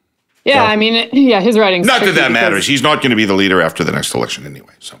 Yeah, I mean, his writing's not that matters. He's not going to be the leader after the next election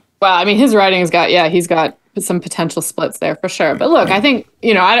anyway. So, well, I mean, his writing's he's got some potential splits there for sure. But look, I think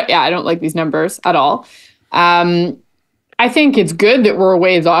I don't like these numbers at all. I think it's good that we're a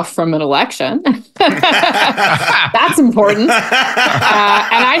ways off from an election. That's important. And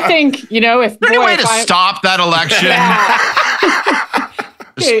I think if any way to stop that election. Yeah.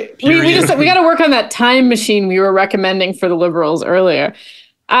 We got to work on that time machine we were recommending for the Liberals earlier.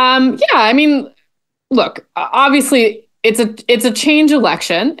 I mean, look, obviously it's a change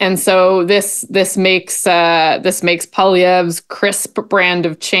election, and so this makes Poilievre's crisp brand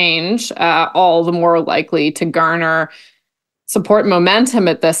of change all the more likely to garner support momentum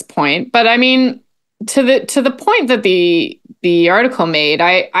at this point. But I mean, to the point that the article made,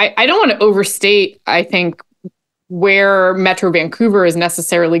 I don't want to overstate, I think, where Metro Vancouver is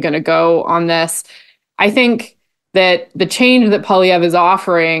necessarily going to go on this. I think that the change that Poilievre is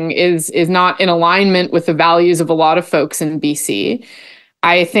offering is not in alignment with the values of a lot of folks in BC.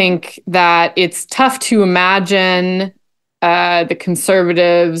 I think that it's tough to imagine the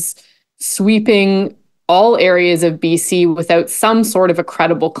Conservatives sweeping all areas of BC without some sort of a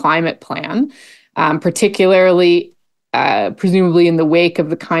credible climate plan, particularly presumably in the wake of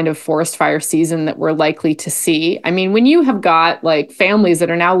the kind of forest fire season that we're likely to see. I mean, when you have got like families that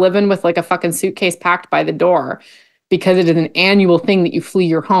are now living with like a fucking suitcase packed by the door because it is an annual thing that you flee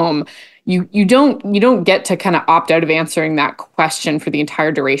your home, you don't get to kind of opt out of answering that question for the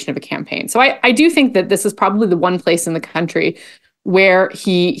entire duration of a campaign. So I do think that this is probably the one place in the country where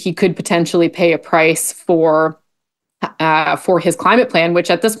he could potentially pay a price for his climate plan, which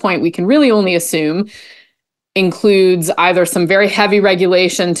at this point we can really only assume includes either some very heavy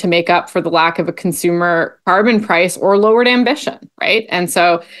regulation to make up for the lack of a consumer carbon price or lowered ambition, right? And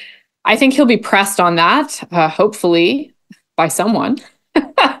so I think he'll be pressed on that, hopefully by someone.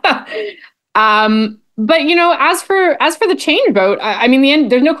 But as for the change vote, I mean,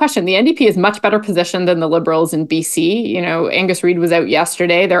 there's no question the NDP is much better positioned than the Liberals in BC. Angus Reid was out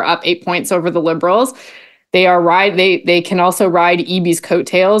yesterday; they're up 8 points over the Liberals. They can also ride EB's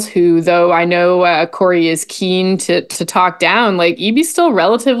coattails, who, though I know Kory is keen to talk down, like EB's still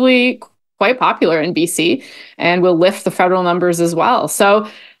relatively quite popular in BC and will lift the federal numbers as well. So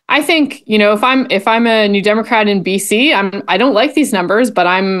I think, if I'm a New Democrat in BC, I don't like these numbers, but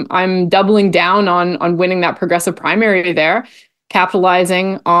I'm doubling down on winning that progressive primary there,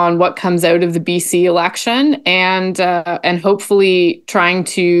 capitalizing on what comes out of the BC election, and hopefully trying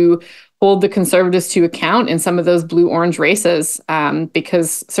to hold the Conservatives to account in some of those blue-orange races,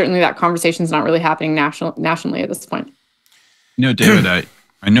 because certainly that conversation is not really happening nationally at this point. David,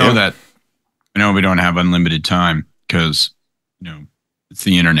 I know we don't have unlimited time because, it's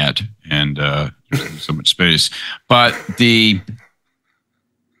the internet and there's so much space. But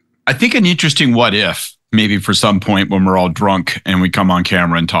I think an interesting what if, maybe for some point when we're all drunk and we come on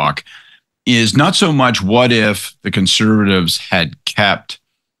camera and talk, is not so much what if the Conservatives had kept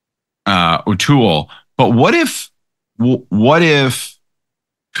O'Toole, but what if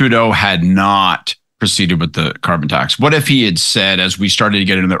Trudeau had not proceeded with the carbon tax? What if he had said, as we started to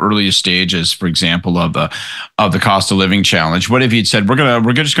get into the earliest stages, for example, of the cost of living challenge, what if he had said, we're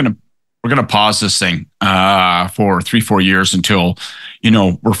gonna pause this thing for 3-4 years until,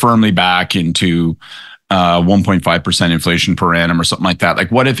 we're firmly back into 1.5% inflation per annum or something like that.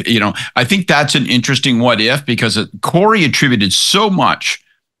 Like, what if, I think that's an interesting what if, because Kory attributed so much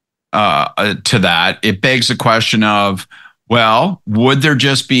to that. It begs the question of, well, would there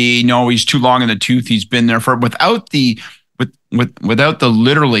just be, no, he's too long in the tooth, he's been there for, without the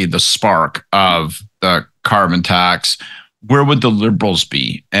literally the spark of the carbon tax, where would the Liberals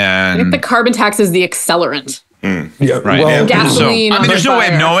be? And I think the carbon tax is the accelerant. Yeah, right. Well, gasoline. There's no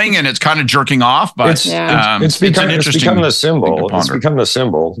way of knowing, and it's kind of jerking off, but it's become the symbol. It's become the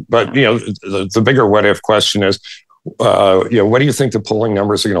symbol. But the bigger what if question is, what do you think the polling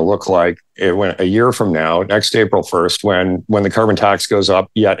numbers are going to look like when a year from now, next April 1st, when the carbon tax goes up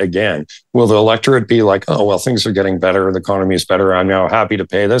yet again? Will the electorate be like, oh, well, things are getting better, the economy is better, I'm now happy to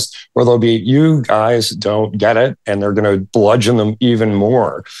pay this? Or they'll be, you guys don't get it, and they're going to bludgeon them even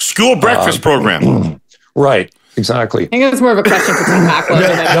more. School breakfast program. Right. Exactly. I think it's more of a question for Tim Hackler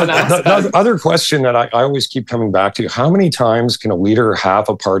than anyone else. The other question that I always keep coming back to: how many times can a leader have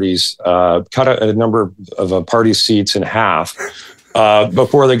a party's cut a number of a party's seats in half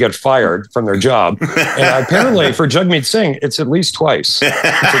before they get fired from their job? And apparently, for Jagmeet Singh, it's at least twice.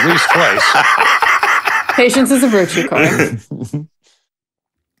 Patience is a virtue, Kory.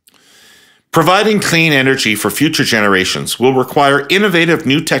 Providing clean energy for future generations will require innovative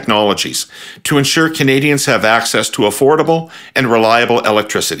new technologies to ensure Canadians have access to affordable and reliable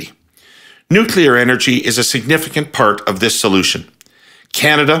electricity. Nuclear energy is a significant part of this solution.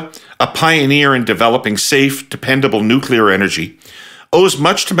 Canada, a pioneer in developing safe, dependable nuclear energy, owes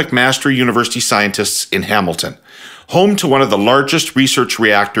much to McMaster University scientists in Hamilton, home to one of the largest research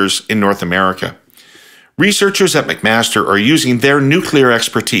reactors in North America. Researchers at McMaster are using their nuclear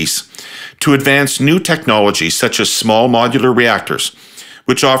expertise to advance new technologies such as small modular reactors,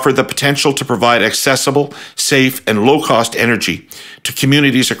 which offer the potential to provide accessible, safe, and low-cost energy to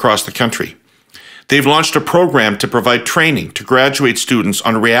communities across the country. They've launched a program to provide training to graduate students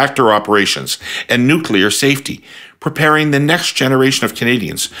on reactor operations and nuclear safety, preparing the next generation of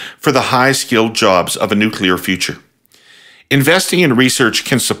Canadians for the high-skilled jobs of a nuclear future. Investing in research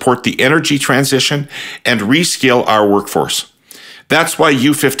can support the energy transition and reskill our workforce. That's why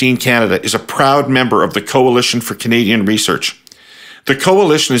U15 Canada is a proud member of the Coalition for Canadian Research. The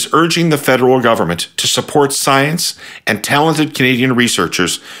Coalition is urging the federal government to support science and talented Canadian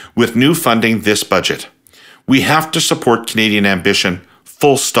researchers with new funding this budget. We have to support Canadian ambition,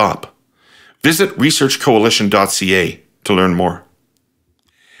 full stop. Visit researchcoalition.ca to learn more.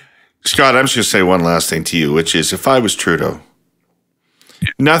 Scott, I'm just going to say one last thing to you, which is if I was Trudeau,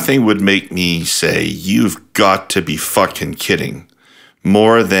 nothing would make me say, you've got to be fucking kidding,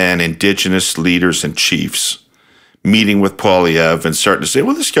 more than Indigenous leaders and chiefs meeting with Poilievre and starting to say,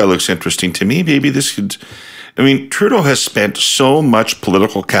 well, this guy looks interesting to me. Maybe this could... I mean, Trudeau has spent so much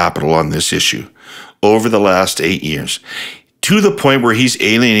political capital on this issue over the last 8 years, to the point where he's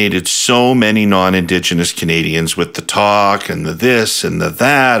alienated so many non-Indigenous Canadians with the talk and the this and the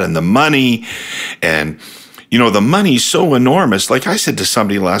that and the money. And, the money's so enormous. Like I said to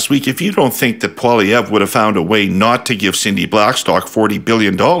somebody last week, if you don't think that Poilievre would have found a way not to give Cindy Blackstock $40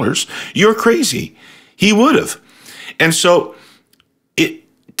 billion, you're crazy. He would have. And so,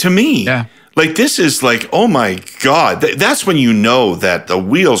 to me, like, this is like, oh my God, that's when you know that the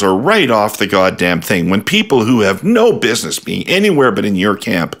wheels are right off the goddamn thing, when people who have no business being anywhere but in your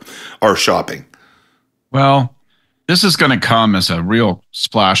camp are shopping. Well, this is going to come as a real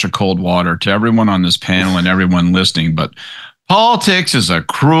splash of cold water to everyone on this panel and everyone listening, but politics is a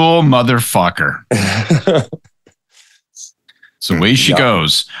cruel motherfucker. It's the way she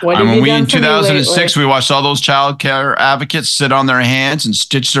goes. When we in 2006, we watched all those child care advocates sit on their hands and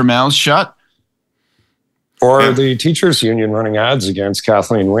stitch their mouths shut. Or the teachers union running ads against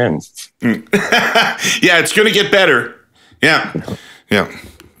Kathleen Wynne. Yeah, it's going to get better. Yeah.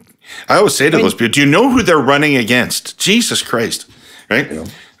 I always say to those people, do you know who they're running against? Jesus Christ. Right?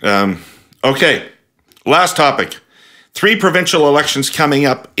 Okay. Last topic. 3 provincial elections coming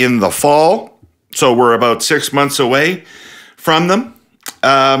up in the fall. So we're about 6 months away from them.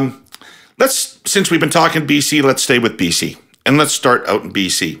 Since we've been talking BC, let's stay with BC. And let's start out in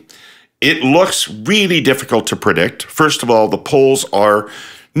BC. It looks really difficult to predict. First of all, the polls are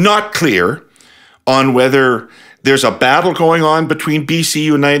not clear on whether there's a battle going on between BC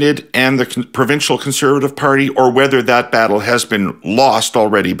United and the Provincial Conservative Party, or whether that battle has been lost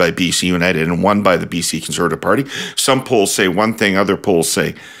already by BC United and won by the BC Conservative Party. Some polls say one thing, other polls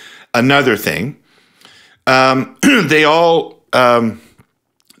say another thing.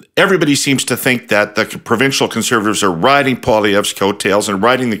 Everybody seems to think that the provincial Conservatives are riding Poilievre's coattails and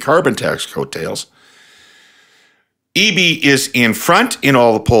riding the carbon tax coattails. Eby is in front in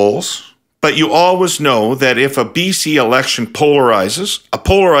all the polls. But you always know that if a BC election polarizes, a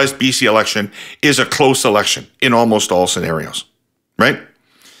polarized BC election is a close election in almost all scenarios, right?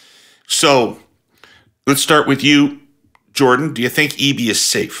 So let's start with you, Jordan. Do you think Eby is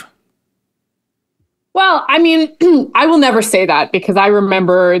safe? Well, I mean, I will never say that because I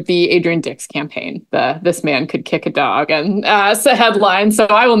remember the Adrian Dix campaign, the "this man could kick a dog" and it's a headline. So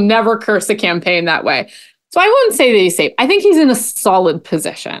I will never curse a campaign that way. So I wouldn't say that he's safe. I think he's in a solid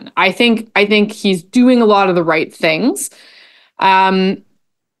position. I think he's doing a lot of the right things. The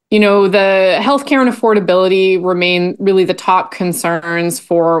healthcare and affordability remain really the top concerns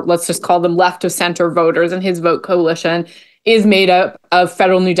for, let's just call them left of center voters, and his vote coalition is made up of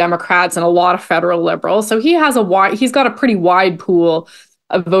federal New Democrats and a lot of federal liberals. So he's got a pretty wide pool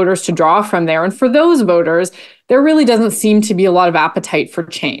of voters to draw from there. And for those voters, there really doesn't seem to be a lot of appetite for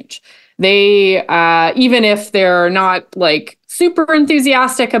change. They, even if they're not like super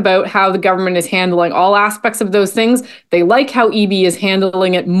enthusiastic about how the government is handling all aspects of those things, they like how Eby is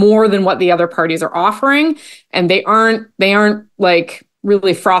handling it more than what the other parties are offering. And they aren't like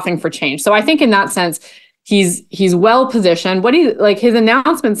really frothing for change. So I think in that sense, he's well positioned. His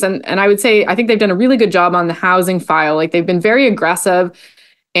announcements, and I would say, I think they've done a really good job on the housing file. Like they've been very aggressive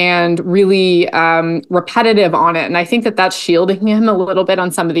and really repetitive on it. And I think that that's shielding him a little bit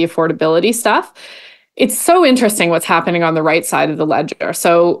on some of the affordability stuff. It's so interesting what's happening on the right side of the ledger.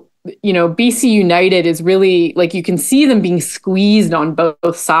 So, BC United is really, like, you can see them being squeezed on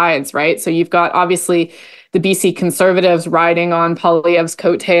both sides, right? So you've got obviously the BC Conservatives riding on Poilievre's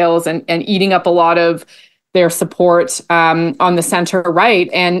coattails and eating up a lot of their support on the center right.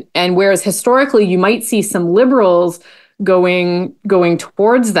 And whereas historically you might see some Liberals going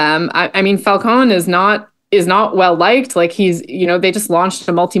towards them. I mean, Falcon is not well liked. Like they just launched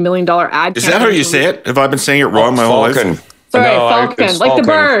a multi-million-dollar ad. Is that how you say it? Have I been saying it wrong my whole life? Sorry, no, Falcon, like the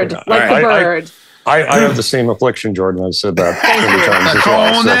bird, like the bird. I have the same affliction, Jordan. I've said that many times as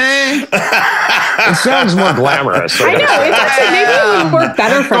well. So. It sounds more glamorous. I know. It's actually, maybe it would work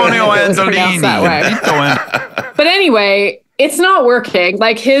better for him if it was pronounced that way. But anyway, it's not working.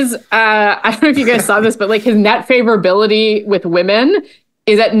 Like his, I don't know if you guys saw this, but like his net favorability with women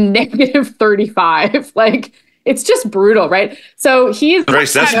is at -35. Like, it's just brutal, right? So he's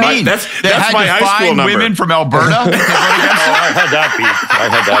Grace, that's my high school number. Women from Alberta. I had that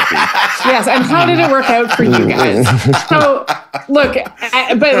beat. Yes, and how did it work out for you guys? So look,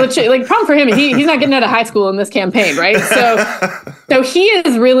 but like problem for him, he's not getting out of high school in this campaign, right? So he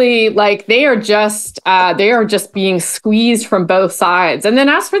is really like they are just being squeezed from both sides. And then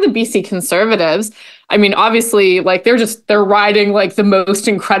as for the BC Conservatives, I mean, obviously, like they're riding like the most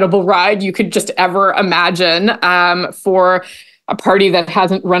incredible ride you could just ever imagine for a party that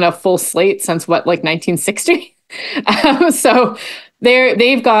hasn't run a full slate since like 1960. So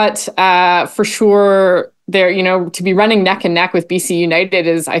they've got for sure to be running neck and neck with BC United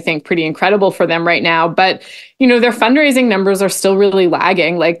is, I think, pretty incredible for them right now. But their fundraising numbers are still really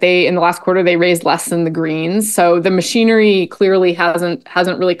lagging. Like in the last quarter they raised less than the Greens. So the machinery clearly hasn't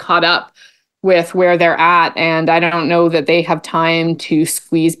really caught up with where they're at. And I don't know that they have time to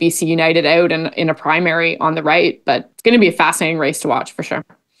squeeze BC United out in a primary on the right, but it's going to be a fascinating race to watch for sure.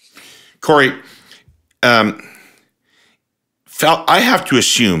 Kory, I have to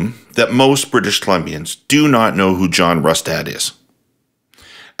assume that most British Columbians do not know who John Rustad is.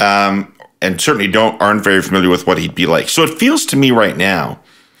 And certainly aren't very familiar with what he'd be like. So it feels to me right now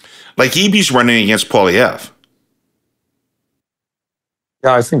like Eby's running against Poilievre.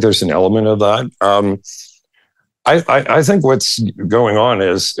 Yeah, I think there's an element of that. I think what's going on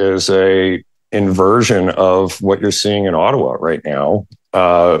is a inversion of what you're seeing in Ottawa right now,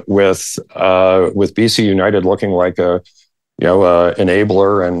 with BC United looking like a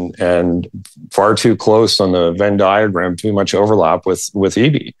enabler and far too close on the Venn diagram, too much overlap with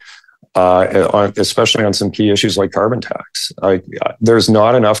Eby, especially on some key issues like carbon tax. There's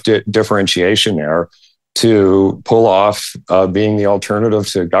not enough differentiation there to pull off being the alternative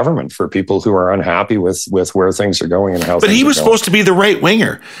to government for people who are unhappy with where things are going and how. But he was supposed to be the right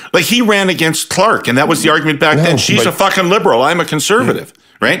winger. Like he ran against Clark, and that was the argument back then. She's a fucking liberal. I'm a conservative.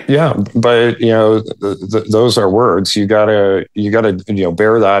 right? Yeah, but those are words. You gotta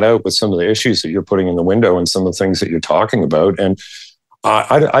bear that out with some of the issues that you're putting in the window and some of the things that you're talking about. And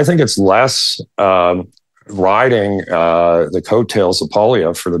I think it's less riding the coattails of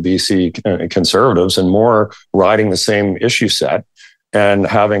Poilievre for the BC Conservatives and more riding the same issue set and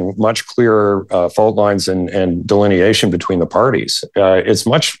having much clearer fault lines and delineation between the parties. It's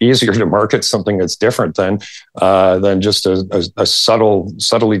much easier to market something that's different than just a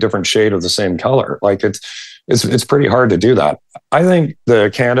subtly different shade of the same color. Like it's pretty hard to do that. I think the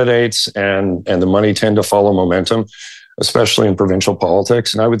candidates and the money tend to follow momentum, especially in provincial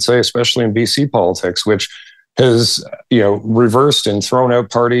politics, and I would say especially in BC politics, which has reversed and thrown out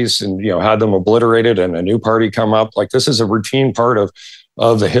parties and had them obliterated and a new party come up. Like this is a routine part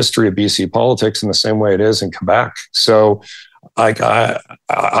of the history of BC politics in the same way it is in Quebec. So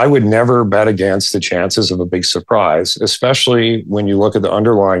I would never bet against the chances of a big surprise, especially when you look at the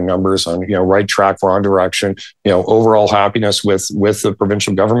underlying numbers on right track, wrong direction, overall happiness with the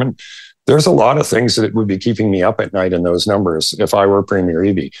provincial government. There's a lot of things that would be keeping me up at night in those numbers if I were Premier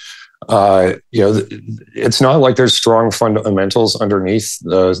Eby. It's not like there's strong fundamentals underneath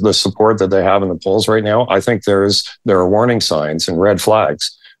the support that they have in the polls right now. I think there are warning signs and red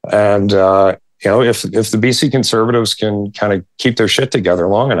flags. And if the BC Conservatives can kind of keep their shit together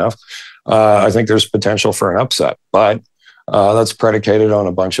long enough, I think there's potential for an upset. But that's predicated on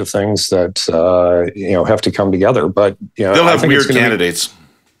a bunch of things that have to come together. But they'll have weird candidates.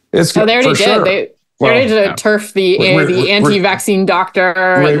 They already did. Sure. They ready to turf the anti-vaccine doctor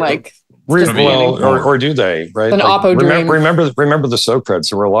or do they? Right? An oppo dream. Remember the Socreds.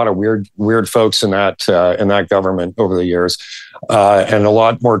 There were a lot of weird folks in that government over the years, and a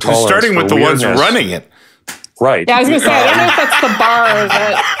lot more tolerance. Starting with the ones running it. Right. Yeah, I was going to say, I don't know if that's the bar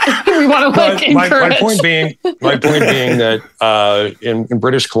that we want to encourage. My point being that in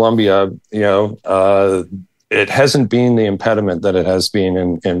British Columbia, it hasn't been the impediment that it has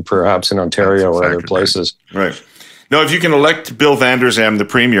been in perhaps in Ontario or other places. Right. No, if you can elect Bill Vander Zalm the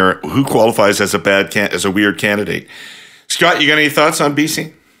premier, who qualifies as a weird candidate? Scott, you got any thoughts on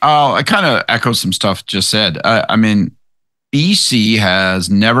BC? Oh, I kind of echo some stuff just said. I mean, BC has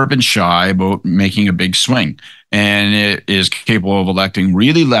never been shy about making a big swing, and it is capable of electing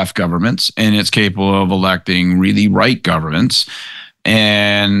really left governments, and it's capable of electing really right governments.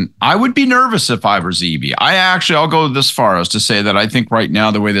 And I would be nervous if I were Eby. I'll go this far as to say that I think right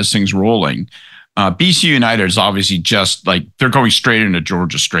now, the way this thing's rolling, BC United is obviously just like they're going straight into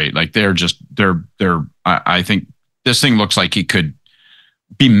Georgia straight. Like I think this thing looks like it could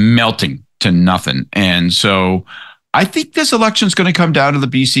be melting to nothing. And so I think this election is going to come down to the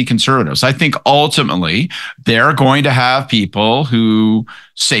BC Conservatives. I think ultimately they're going to have people who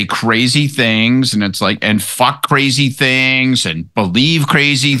say crazy things, and it's like, and fuck crazy things and believe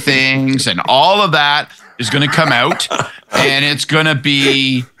crazy things, and all of that is going to come out, and it's going to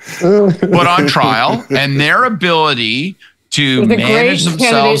be put on trial, and their ability to manage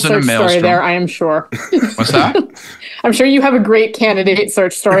themselves in a maelstrom. Story there, I am sure. What's that? I'm sure you have a great candidate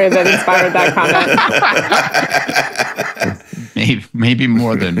search story that inspired that comment. Maybe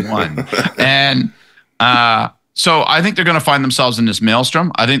more than one. And so I think they're going to find themselves in this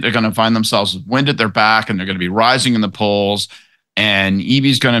maelstrom. I think they're going to find themselves with wind at their back, and they're going to be rising in the polls. And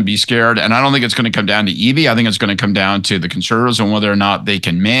Eby's going to be scared. And I don't think it's going to come down to Eby. I think it's going to come down to the Conservatives and whether or not they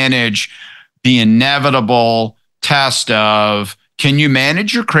can manage the inevitable test of, can you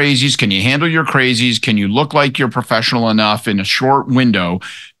manage your crazies? Can you handle your crazies? Can you look like you're professional enough in a short window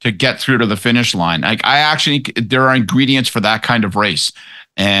to get through to the finish line? Like, I actually, there are ingredients for that kind of race.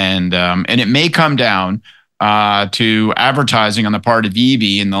 And it may come down to advertising on the part of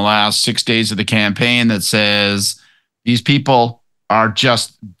Eby in the last 6 days of the campaign that says these people are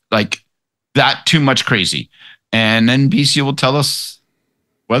just like that too much crazy. And then BC will tell us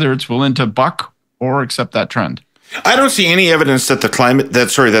whether it's willing to buck or accept that trend. I don't see any evidence that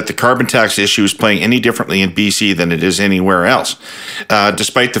the carbon tax issue is playing any differently in BC than it is anywhere else,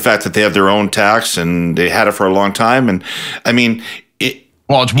 despite the fact that they have their own tax and they had it for a long time. And I mean,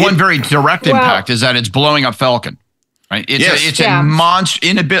 one very direct impact is that it's blowing up Falcon. Right? It's a monster.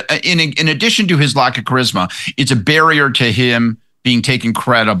 In addition to his lack of charisma, it's a barrier to him being taken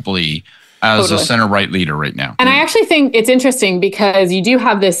credibly as a center-right leader right now. And I actually think it's interesting because you do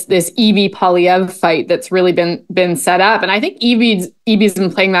have this Eby Poilievre fight that's really been set up. And I think Eby's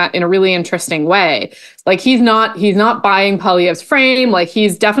been playing that in a really interesting way. Like he's not buying Poilievre's frame. Like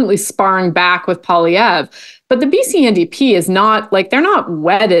he's definitely sparring back with Poilievre. But the BC NDP is not like, they're not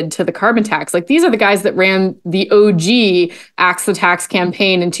wedded to the carbon tax. Like, these are the guys that ran the OG Axe the Tax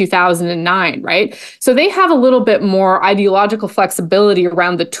campaign in 2009, right? So they have a little bit more ideological flexibility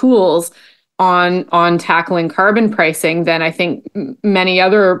around the tools on tackling carbon pricing than I think many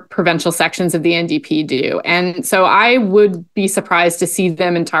other provincial sections of the NDP do. And so I would be surprised to see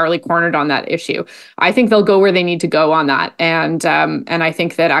them entirely cornered on that issue. I think they'll go where they need to go on that. And I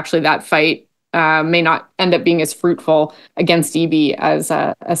think that actually that fight may not end up being as fruitful against EB as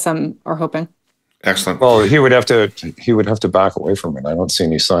some are hoping. Excellent. Well, he would have to back away from it. I don't see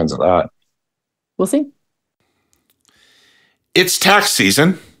any signs of that. We'll see. It's tax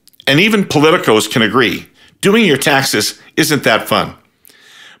season, and even politicos can agree doing your taxes isn't that fun.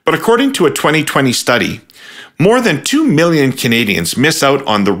 But according to a 2020 study, more than 2 million Canadians miss out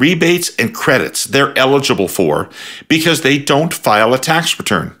on the rebates and credits they're eligible for because they don't file a tax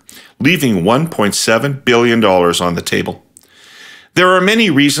return, leaving $1.7 billion on the table. There are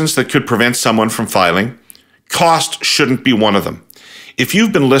many reasons that could prevent someone from filing. Cost shouldn't be one of them. If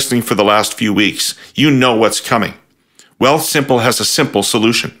you've been listening for the last few weeks, you know what's coming. Wealthsimple has a simple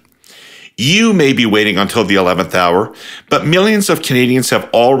solution. You may be waiting until the 11th hour, but millions of Canadians have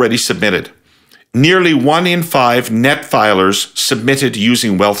already submitted. Nearly 1 in 5 net filers submitted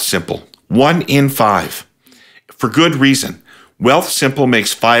using Wealthsimple. 1 in 5. For good reason. Wealthsimple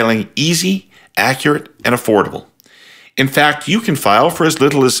makes filing easy, accurate, and affordable. In fact, you can file for as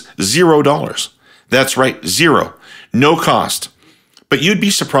little as $0. That's right, zero. No cost. But you'd be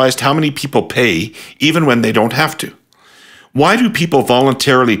surprised how many people pay even when they don't have to. Why do people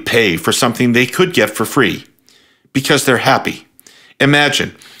voluntarily pay for something they could get for free? Because they're happy.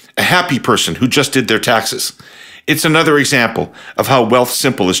 Imagine a happy person who just did their taxes. It's another example of how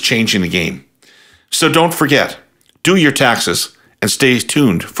Wealthsimple is changing the game. So don't forget, do your taxes and stay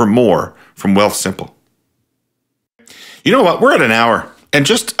tuned for more from Wealthsimple. You know what? We're at an hour, and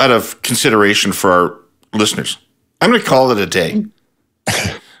just out of consideration for our listeners, I'm going to call it a day.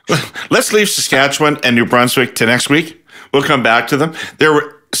 Let's leave Saskatchewan and New Brunswick to next week. We'll come back to them.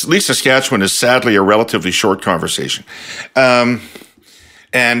 At least Saskatchewan is sadly a relatively short conversation. So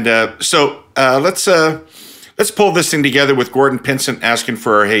let's pull this thing together with Gordon Pinson asking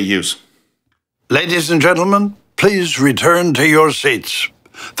for our hey yous. Ladies and gentlemen, please return to your seats.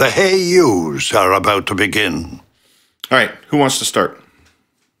 The hey yous are about to begin. All right, who wants to start?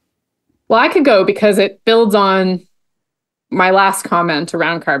 Well, I could go because it builds on my last comment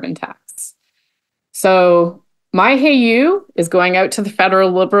around carbon tax. So my hey you is going out to the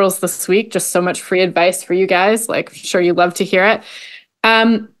federal Liberals this week. Just so much free advice for you guys. Like, I'm sure you love to hear it.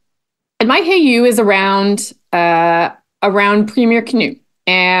 And my hey you is around Premier Canute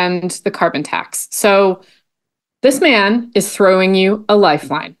and the carbon tax. So this man is throwing you a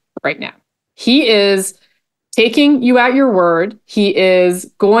lifeline right now. He is taking you at your word. He is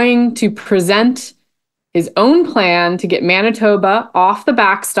going to present his own plan to get Manitoba off the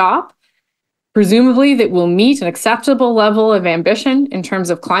backstop, presumably that will meet an acceptable level of ambition in terms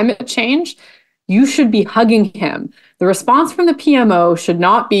of climate change. You should be hugging him. The response from the PMO should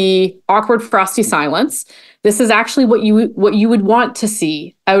not be awkward, frosty silence. This is actually what you would want to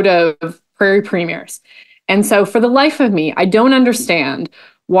see out of prairie premiers. And so for the life of me, I don't understand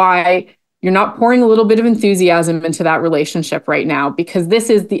why you're not pouring a little bit of enthusiasm into that relationship right now, because this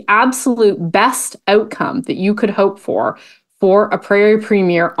is the absolute best outcome that you could hope for a prairie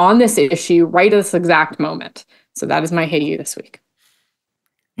premier on this issue right at this exact moment. So that is my hey you this week.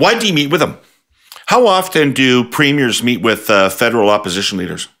 Why do you meet with him? How often do premiers meet with federal opposition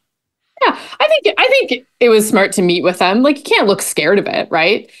leaders? Yeah, I think it was smart to meet with them. Like, you can't look scared of it,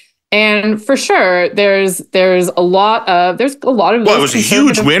 right? And for sure, there's a lot of. Well, it was a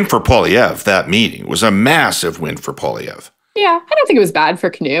huge win for Poilievre, that meeting. It was a massive win for Poilievre. Yeah, I don't think it was bad for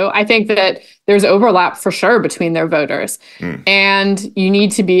Canute. I think that there's overlap for sure between their voters. And you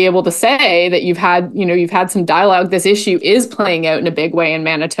need to be able to say that you've had some dialogue. This issue is playing out in a big way in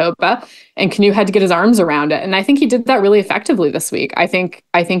Manitoba, and Canute had to get his arms around it. And I think he did that really effectively this week. I think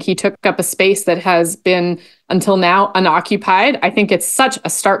he took up a space that has been until now unoccupied. I think it's such a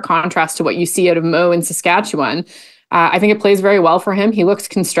stark contrast to what you see out of Mo in Saskatchewan. I think it plays very well for him. He looks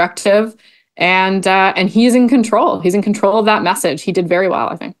constructive. And he's in control. He's in control of that message. He did very well,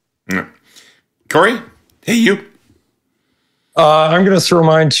 I think. Yeah. Kory, hey, you. I'm going to throw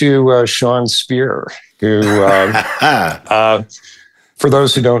mine to Sean Speer, who, for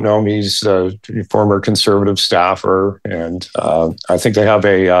those who don't know him, he's a former Conservative staffer. And I think they have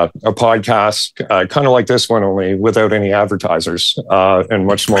a podcast kind of like this one, only without any advertisers and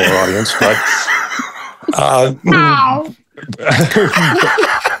much smaller audience. But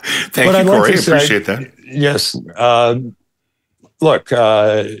Thank you, Kory. Appreciate that. Yes. Look,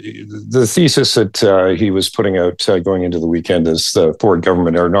 the thesis that he was putting out going into the weekend is the Ford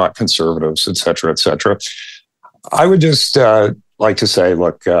government are not conservatives, et cetera, et cetera. I would just like to say,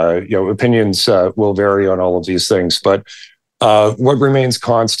 look, opinions will vary on all of these things, but what remains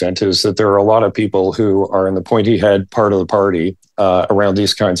constant is that there are a lot of people who are in the pointy head part of the party around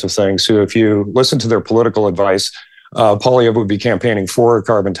these kinds of things, who, if you listen to their political advice, Poilievre would be campaigning for a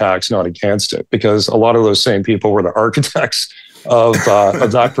carbon tax, not against it, because a lot of those same people were the architects of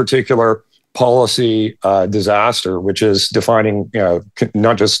that particular policy disaster, which is defining,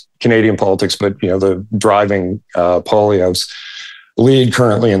 not just Canadian politics, but the driving Poilievre's lead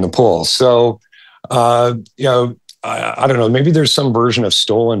currently in the polls. So, I don't know. Maybe there's some version of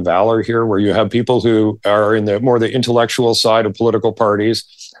stolen valor here, where you have people who are in the intellectual side of political parties,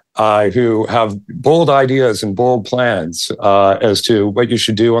 who have bold ideas and bold plans as to what you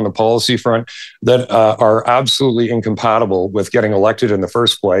should do on the policy front that are absolutely incompatible with getting elected in the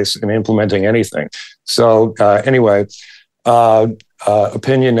first place and implementing anything. So anyway,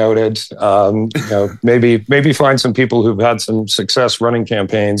 opinion noted. Maybe find some people who've had some success running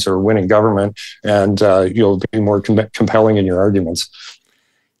campaigns or winning government, and you'll be more compelling in your arguments.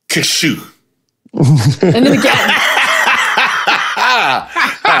 Kashoo. And then again.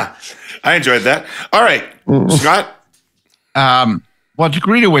 I enjoyed that. All right, Scott. Well,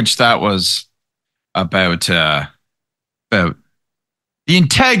 degree to which that was about the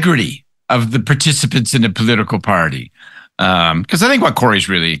integrity of the participants in a political party. Because I think what Kory's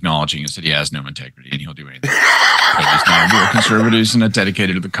really acknowledging is that he has no integrity and he'll do anything. He's not a real conservative and not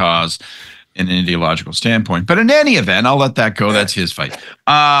dedicated to the cause in an ideological standpoint. But in any event, I'll let that go. That's his fight.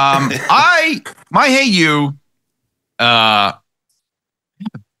 My hey you,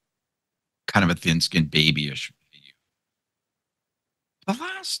 kind of a thin-skinned babyish. The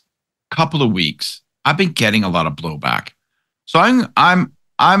last couple of weeks, I've been getting a lot of blowback. So I'm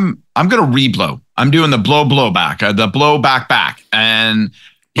gonna reblow. I'm doing the blow back, the blow back, and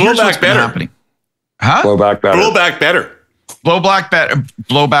here's what's been happening. Huh? Blow back better. Blow back better. Blow back better.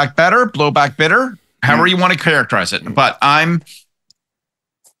 Blow back better. Blow back bitter. However you want to characterize it. But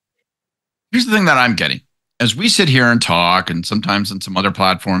here's the thing that I'm getting. As we sit here and talk, and sometimes on some other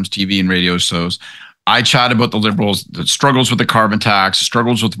platforms, TV and radio shows, I chat about the Liberals, the struggles with the carbon tax,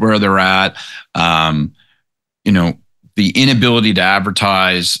 struggles with where they're at, the inability to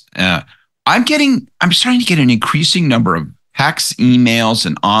advertise. I'm starting to get an increasing number of texts, emails,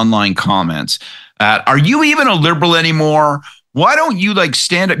 and online comments. Are you even a Liberal anymore? Why don't you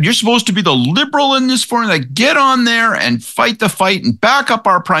stand up? You're supposed to be the Liberal in this forum. Get on there and fight the fight and back up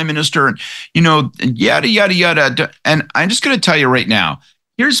our prime minister and, yada, yada, yada. And I'm just going to tell you right now,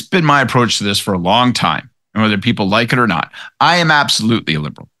 here's been my approach to this for a long time, and whether people like it or not. I am absolutely a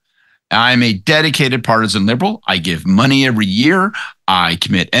Liberal. I'm a dedicated partisan Liberal. I give money every year. I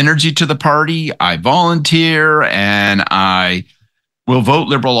commit energy to the party. I volunteer, and I will vote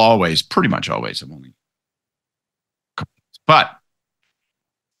Liberal always, pretty much always. But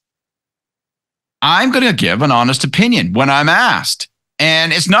I'm going to give an honest opinion when I'm asked.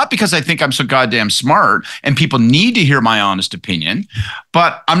 And it's not because I think I'm so goddamn smart and people need to hear my honest opinion,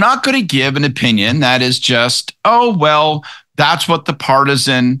 but I'm not going to give an opinion that is just, oh, well, that's what the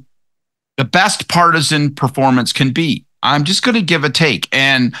best partisan performance can be. I'm just going to give a take.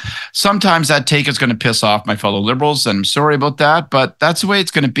 And sometimes that take is going to piss off my fellow Liberals. And I'm sorry about that, but that's the way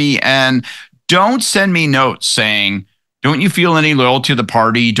it's going to be. And don't send me notes saying, don't you feel any loyalty to the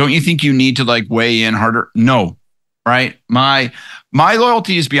party? Don't you think you need to weigh in harder? No, right? My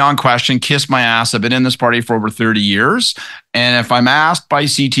loyalty is beyond question. Kiss my ass. I've been in this party for over 30 years. And if I'm asked by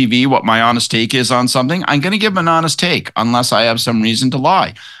CTV what my honest take is on something, I'm going to give an honest take unless I have some reason to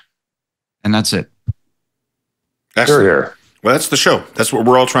lie. And that's it. Excellent. Here. Well, that's the show. That's what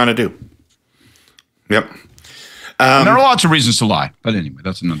we're all trying to do. Yep. And there are lots of reasons to lie. But anyway,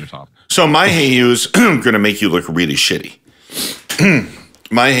 that's another topic. So my hey you is going to make you look really shitty.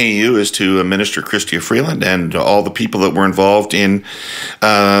 My hey you is to Minister Chrystia Freeland and all the people that were involved in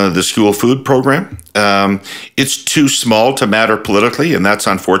the school food program. It's too small to matter politically, and that's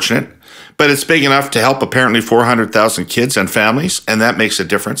unfortunate. But it's big enough to help apparently 400,000 kids and families, and that makes a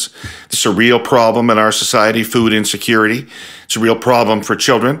difference. It's a real problem in our society, food insecurity. It's a real problem for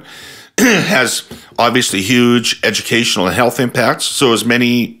children. It has obviously huge educational and health impacts. So as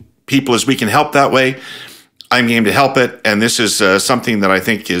many people as we can help that way, I'm game to help it. And this is something that I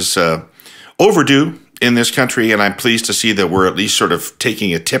think is overdue in this country. And I'm pleased to see that we're at least sort of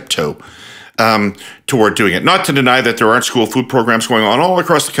taking a tiptoe toward doing it. Not to deny that there aren't school food programs going on all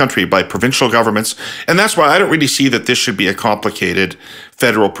across the country by provincial governments. And that's why I don't really see that this should be a complicated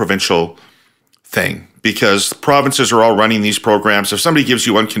federal provincial thing. because provinces are all running these programs. If somebody gives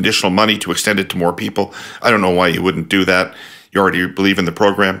you unconditional money to extend it to more people, I don't know why you wouldn't do that. You already believe in the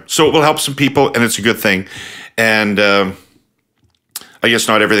program. So it will help some people, and it's a good thing. And I guess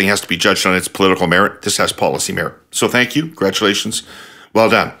not everything has to be judged on its political merit. This has policy merit. So thank you. Congratulations. Well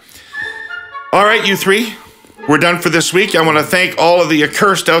done. All right, you three, we're done for this week. I want to thank all of the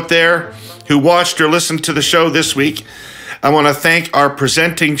accursed out there who watched or listened to the show this week. I want to thank our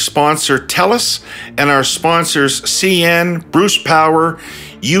presenting sponsor, TELUS, and our sponsors, CN, Bruce Power,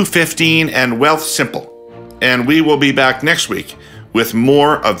 U15, and Wealth Simple. And we will be back next week with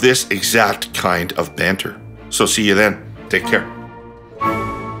more of this exact kind of banter. So see you then. Take care.